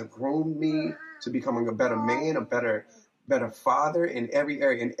guys have groomed me to becoming a better man, a better father in every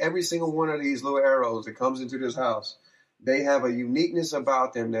area. And every single one of these little arrows that comes into this house, they have a uniqueness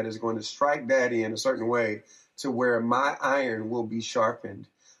about them that is going to strike daddy in a certain way to where my iron will be sharpened.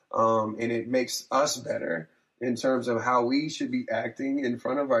 And it makes us better in terms of how we should be acting in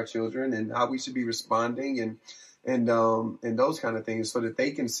front of our children and how we should be responding and those kind of things, so that they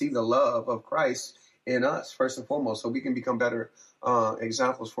can see the love of Christ in us first and foremost, so we can become better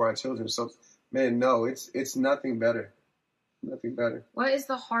examples for our children. So, man, no, it's nothing better. Nothing better. What is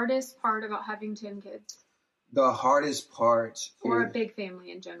the hardest part about having 10 kids? The hardest part, or a big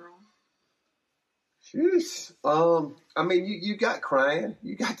family in general? Jeez. I mean, you got crying.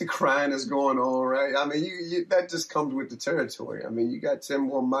 You got the crying that's going on, right? I mean, you that just comes with the territory. I mean, you got 10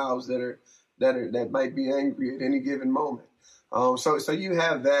 more mouths that might be angry at any given moment. So you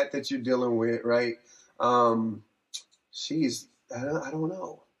have that you're dealing with, right? Jeez, I don't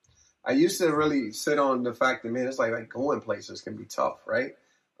know. I used to really sit on the fact that, man, it's like going places can be tough, right?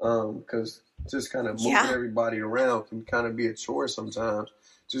 Because just kind of moving everybody around can kind of be a chore sometimes.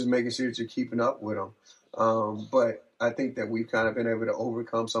 Just making sure that you're keeping up with them. But I think that we've kind of been able to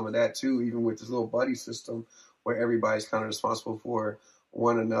overcome some of that too, even with this little buddy system where everybody's kind of responsible for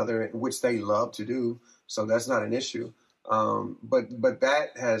one another, which they love to do. So that's not an issue. But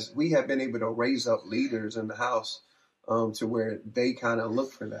we have been able to raise up leaders in the house to where they kind of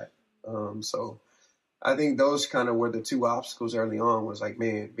look for that. So I think those kind of were the two obstacles early on, was like,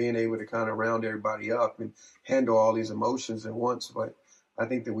 man, being able to kind of round everybody up and handle all these emotions at once. But I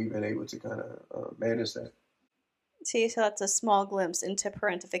think that we've been able to kind of manage that. See, so that's a small glimpse into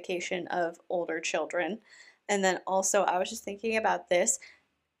parentification of older children. And then also, I was just thinking about this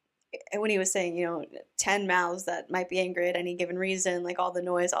when he was saying, 10 mouths that might be angry at any given reason, like all the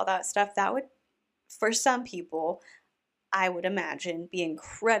noise, all that stuff, that would, for some people, I would imagine, be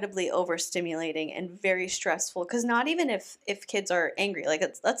incredibly overstimulating and very stressful. Because not even if kids are angry, like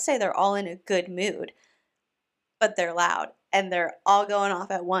let's say they're all in a good mood, but they're loud and they're all going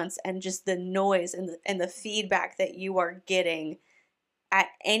off at once, and just the noise and the feedback that you are getting at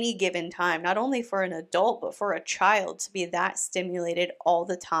any given time, not only for an adult, but for a child to be that stimulated all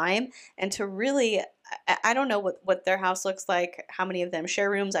the time. And to really, I don't know what their house looks like, how many of them share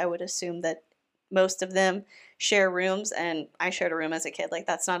rooms. I would assume that most of them share rooms, and I shared a room as a kid. Like,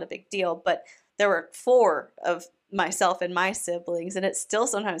 that's not a big deal. But there were 4 of myself and my siblings, and it still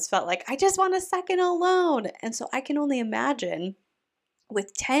sometimes felt like I just want a second alone. And so I can only imagine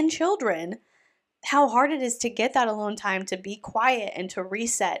with 10 children how hard it is to get that alone time, to be quiet and to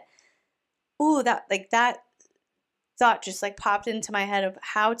reset. Ooh, that thought just like popped into my head of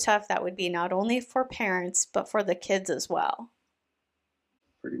how tough that would be, not only for parents, but for the kids as well.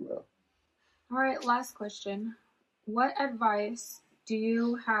 Pretty well. All right, last question. What advice do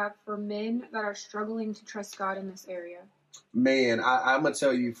you have for men that are struggling to trust God in this area? Man, I'm going to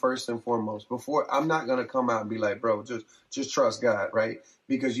tell you first and foremost, I'm not going to come out and be like, bro, just trust God, right?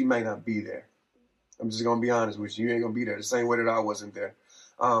 Because you may not be there. I'm just going to be honest with you. You ain't going to be there the same way that I wasn't there.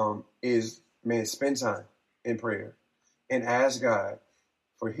 Spend time in prayer and ask God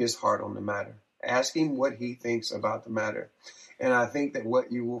for his heart on the matter. Ask him what he thinks about the matter. And I think that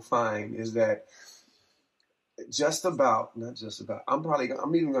what you will find is that I'm going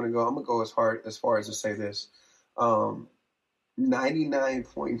to go as far as to say this.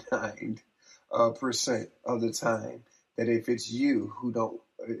 99.9% of the time, that if it's you who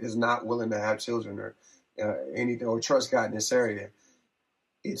is not willing to have children or anything, or trust God in this area,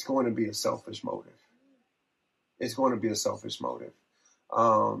 it's going to be a selfish motive. It's going to be a selfish motive.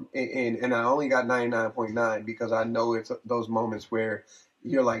 And I only got 99.9 because I know it's those moments where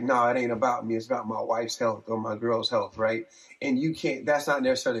you're like, no, it ain't about me. It's about my wife's health or my girl's health, right? And that's not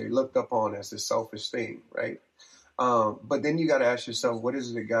necessarily looked upon as a selfish thing, right? But then you got to ask yourself, what is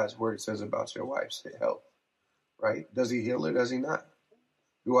it that God's word says about your wife's health, right? Does he heal her? Does he not?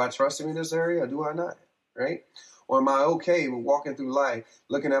 Do I trust him in this area or do I not, right? Or am I okay with walking through life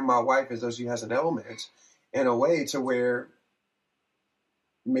looking at my wife as though she has an ailment in a way to where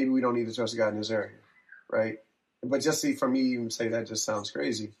maybe we don't need to trust God in this area, right? But just see, for me, even say that just sounds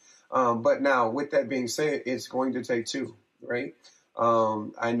crazy. But now, with that being said, it's going to take 2, right?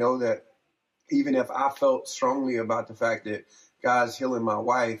 I know that even if I felt strongly about the fact that God's healing my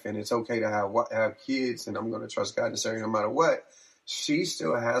wife and it's okay to have kids and I'm going to trust God in this area no matter what, she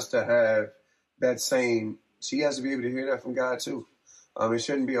still has to have she has to be able to hear that from God too. It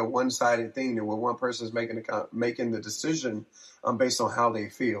shouldn't be a one-sided thing where one person is making the decision based on how they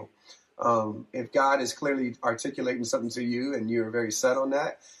feel. If God is clearly articulating something to you and you're very set on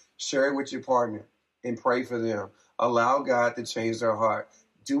that, share it with your partner and pray for them. Allow God to change their heart.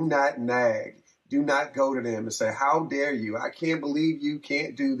 Do not nag. Do not go to them and say, how dare you? I can't believe you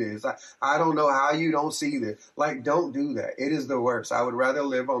can't do this. I don't know how you don't see this. Like, don't do that. It is the worst. I would rather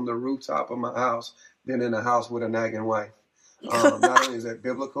live on the rooftop of my house than in a house with a nagging wife. Not only is that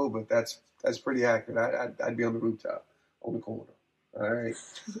biblical, but that's pretty accurate. I'd be on the rooftop, on the corner. All right.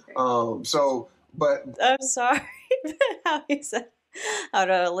 I'm sorry how he said, I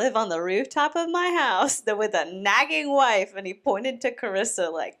would live on the rooftop of my house with a nagging wife, and he pointed to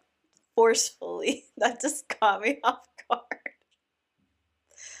Karissa like forcefully. That just caught me off guard.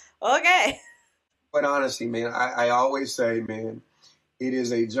 Okay. But honestly, man, I always say, man, it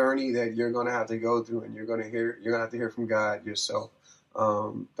is a journey that you're going to have to go through, and you're going to have to hear from God yourself.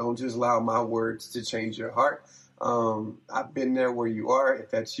 Don't just allow my words to change your heart. I've been there where you are,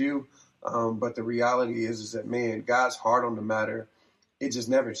 if that's you. But the reality is that, man, God's heart on the matter, it just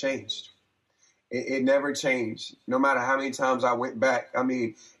never changed. It never changed. No matter how many times I went back. I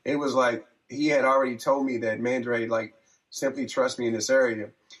mean, it was like he had already told me that, Mandre, like, simply trust me in this area.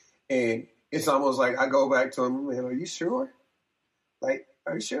 And it's almost like I go back to him, man, are you sure? Like,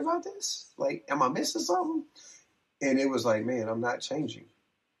 are you sure about this? Like, am I missing something? And it was like, man, I'm not changing.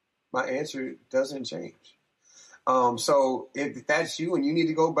 My answer doesn't change. So if that's you and you need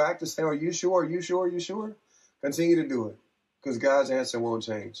to go back to say, are you sure? Are you sure? Are you sure? Continue to do it, because God's answer won't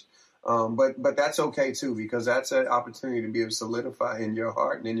change. But that's okay too, because that's an opportunity to be able to solidify in your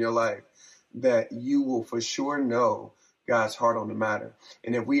heart and in your life that you will for sure know God's heart on the matter.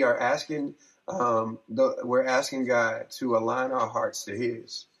 And if we are asking, we're asking God to align our hearts to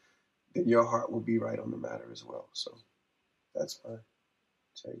his, then your heart will be right on the matter as well. So that's my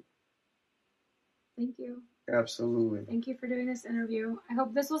take. Thank you. Absolutely. Thank you for doing this interview. I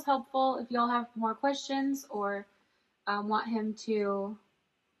hope this was helpful. If y'all have more questions or want him to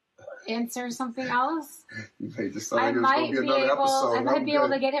answer something else, I might be able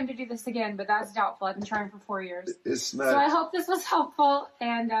to get him to do this again, but that's doubtful. I've been trying for 4 years. It's not. So I hope this was helpful,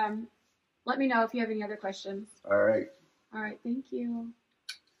 and let me know if you have any other questions. All right. All right. Thank you.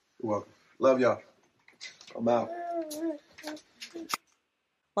 You're welcome. Love y'all. I'm out.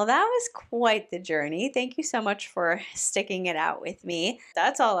 Well, that was quite the journey. Thank you so much for sticking it out with me.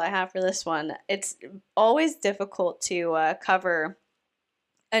 That's all I have for this one. It's always difficult to cover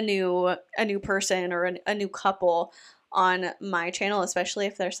a new person or a new couple on my channel, especially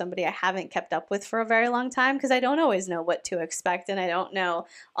if there's somebody I haven't kept up with for a very long time, because I don't always know what to expect, and I don't know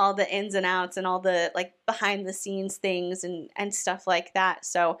all the ins and outs and all the like behind the scenes things and stuff like that.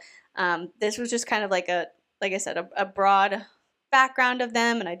 So this was just kind of like I said, a broad background of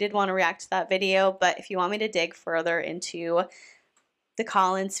them, and I did want to react to that video. But if you want me to dig further into the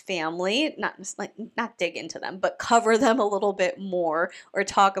Collins family, not dig into them, but cover them a little bit more or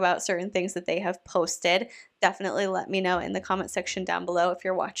talk about certain things that they have posted, definitely let me know in the comment section down below if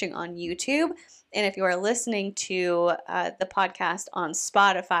you're watching on YouTube. And if you are listening to the podcast on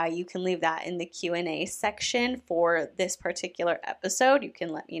Spotify, you can leave that in the Q&A section for this particular episode. You can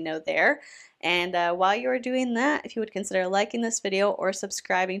let me know there. And while you are doing that, if you would consider liking this video or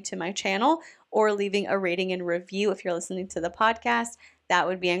subscribing to my channel or leaving a rating and review if you're listening to the podcast, that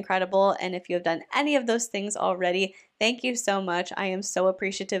would be incredible. And if you have done any of those things already, thank you so much. I am so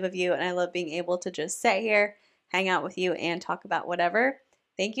appreciative of you, and I love being able to just sit here, hang out with you, and talk about whatever.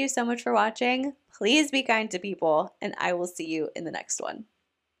 Thank you so much for watching. Please be kind to people, and I will see you in the next one.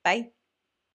 Bye.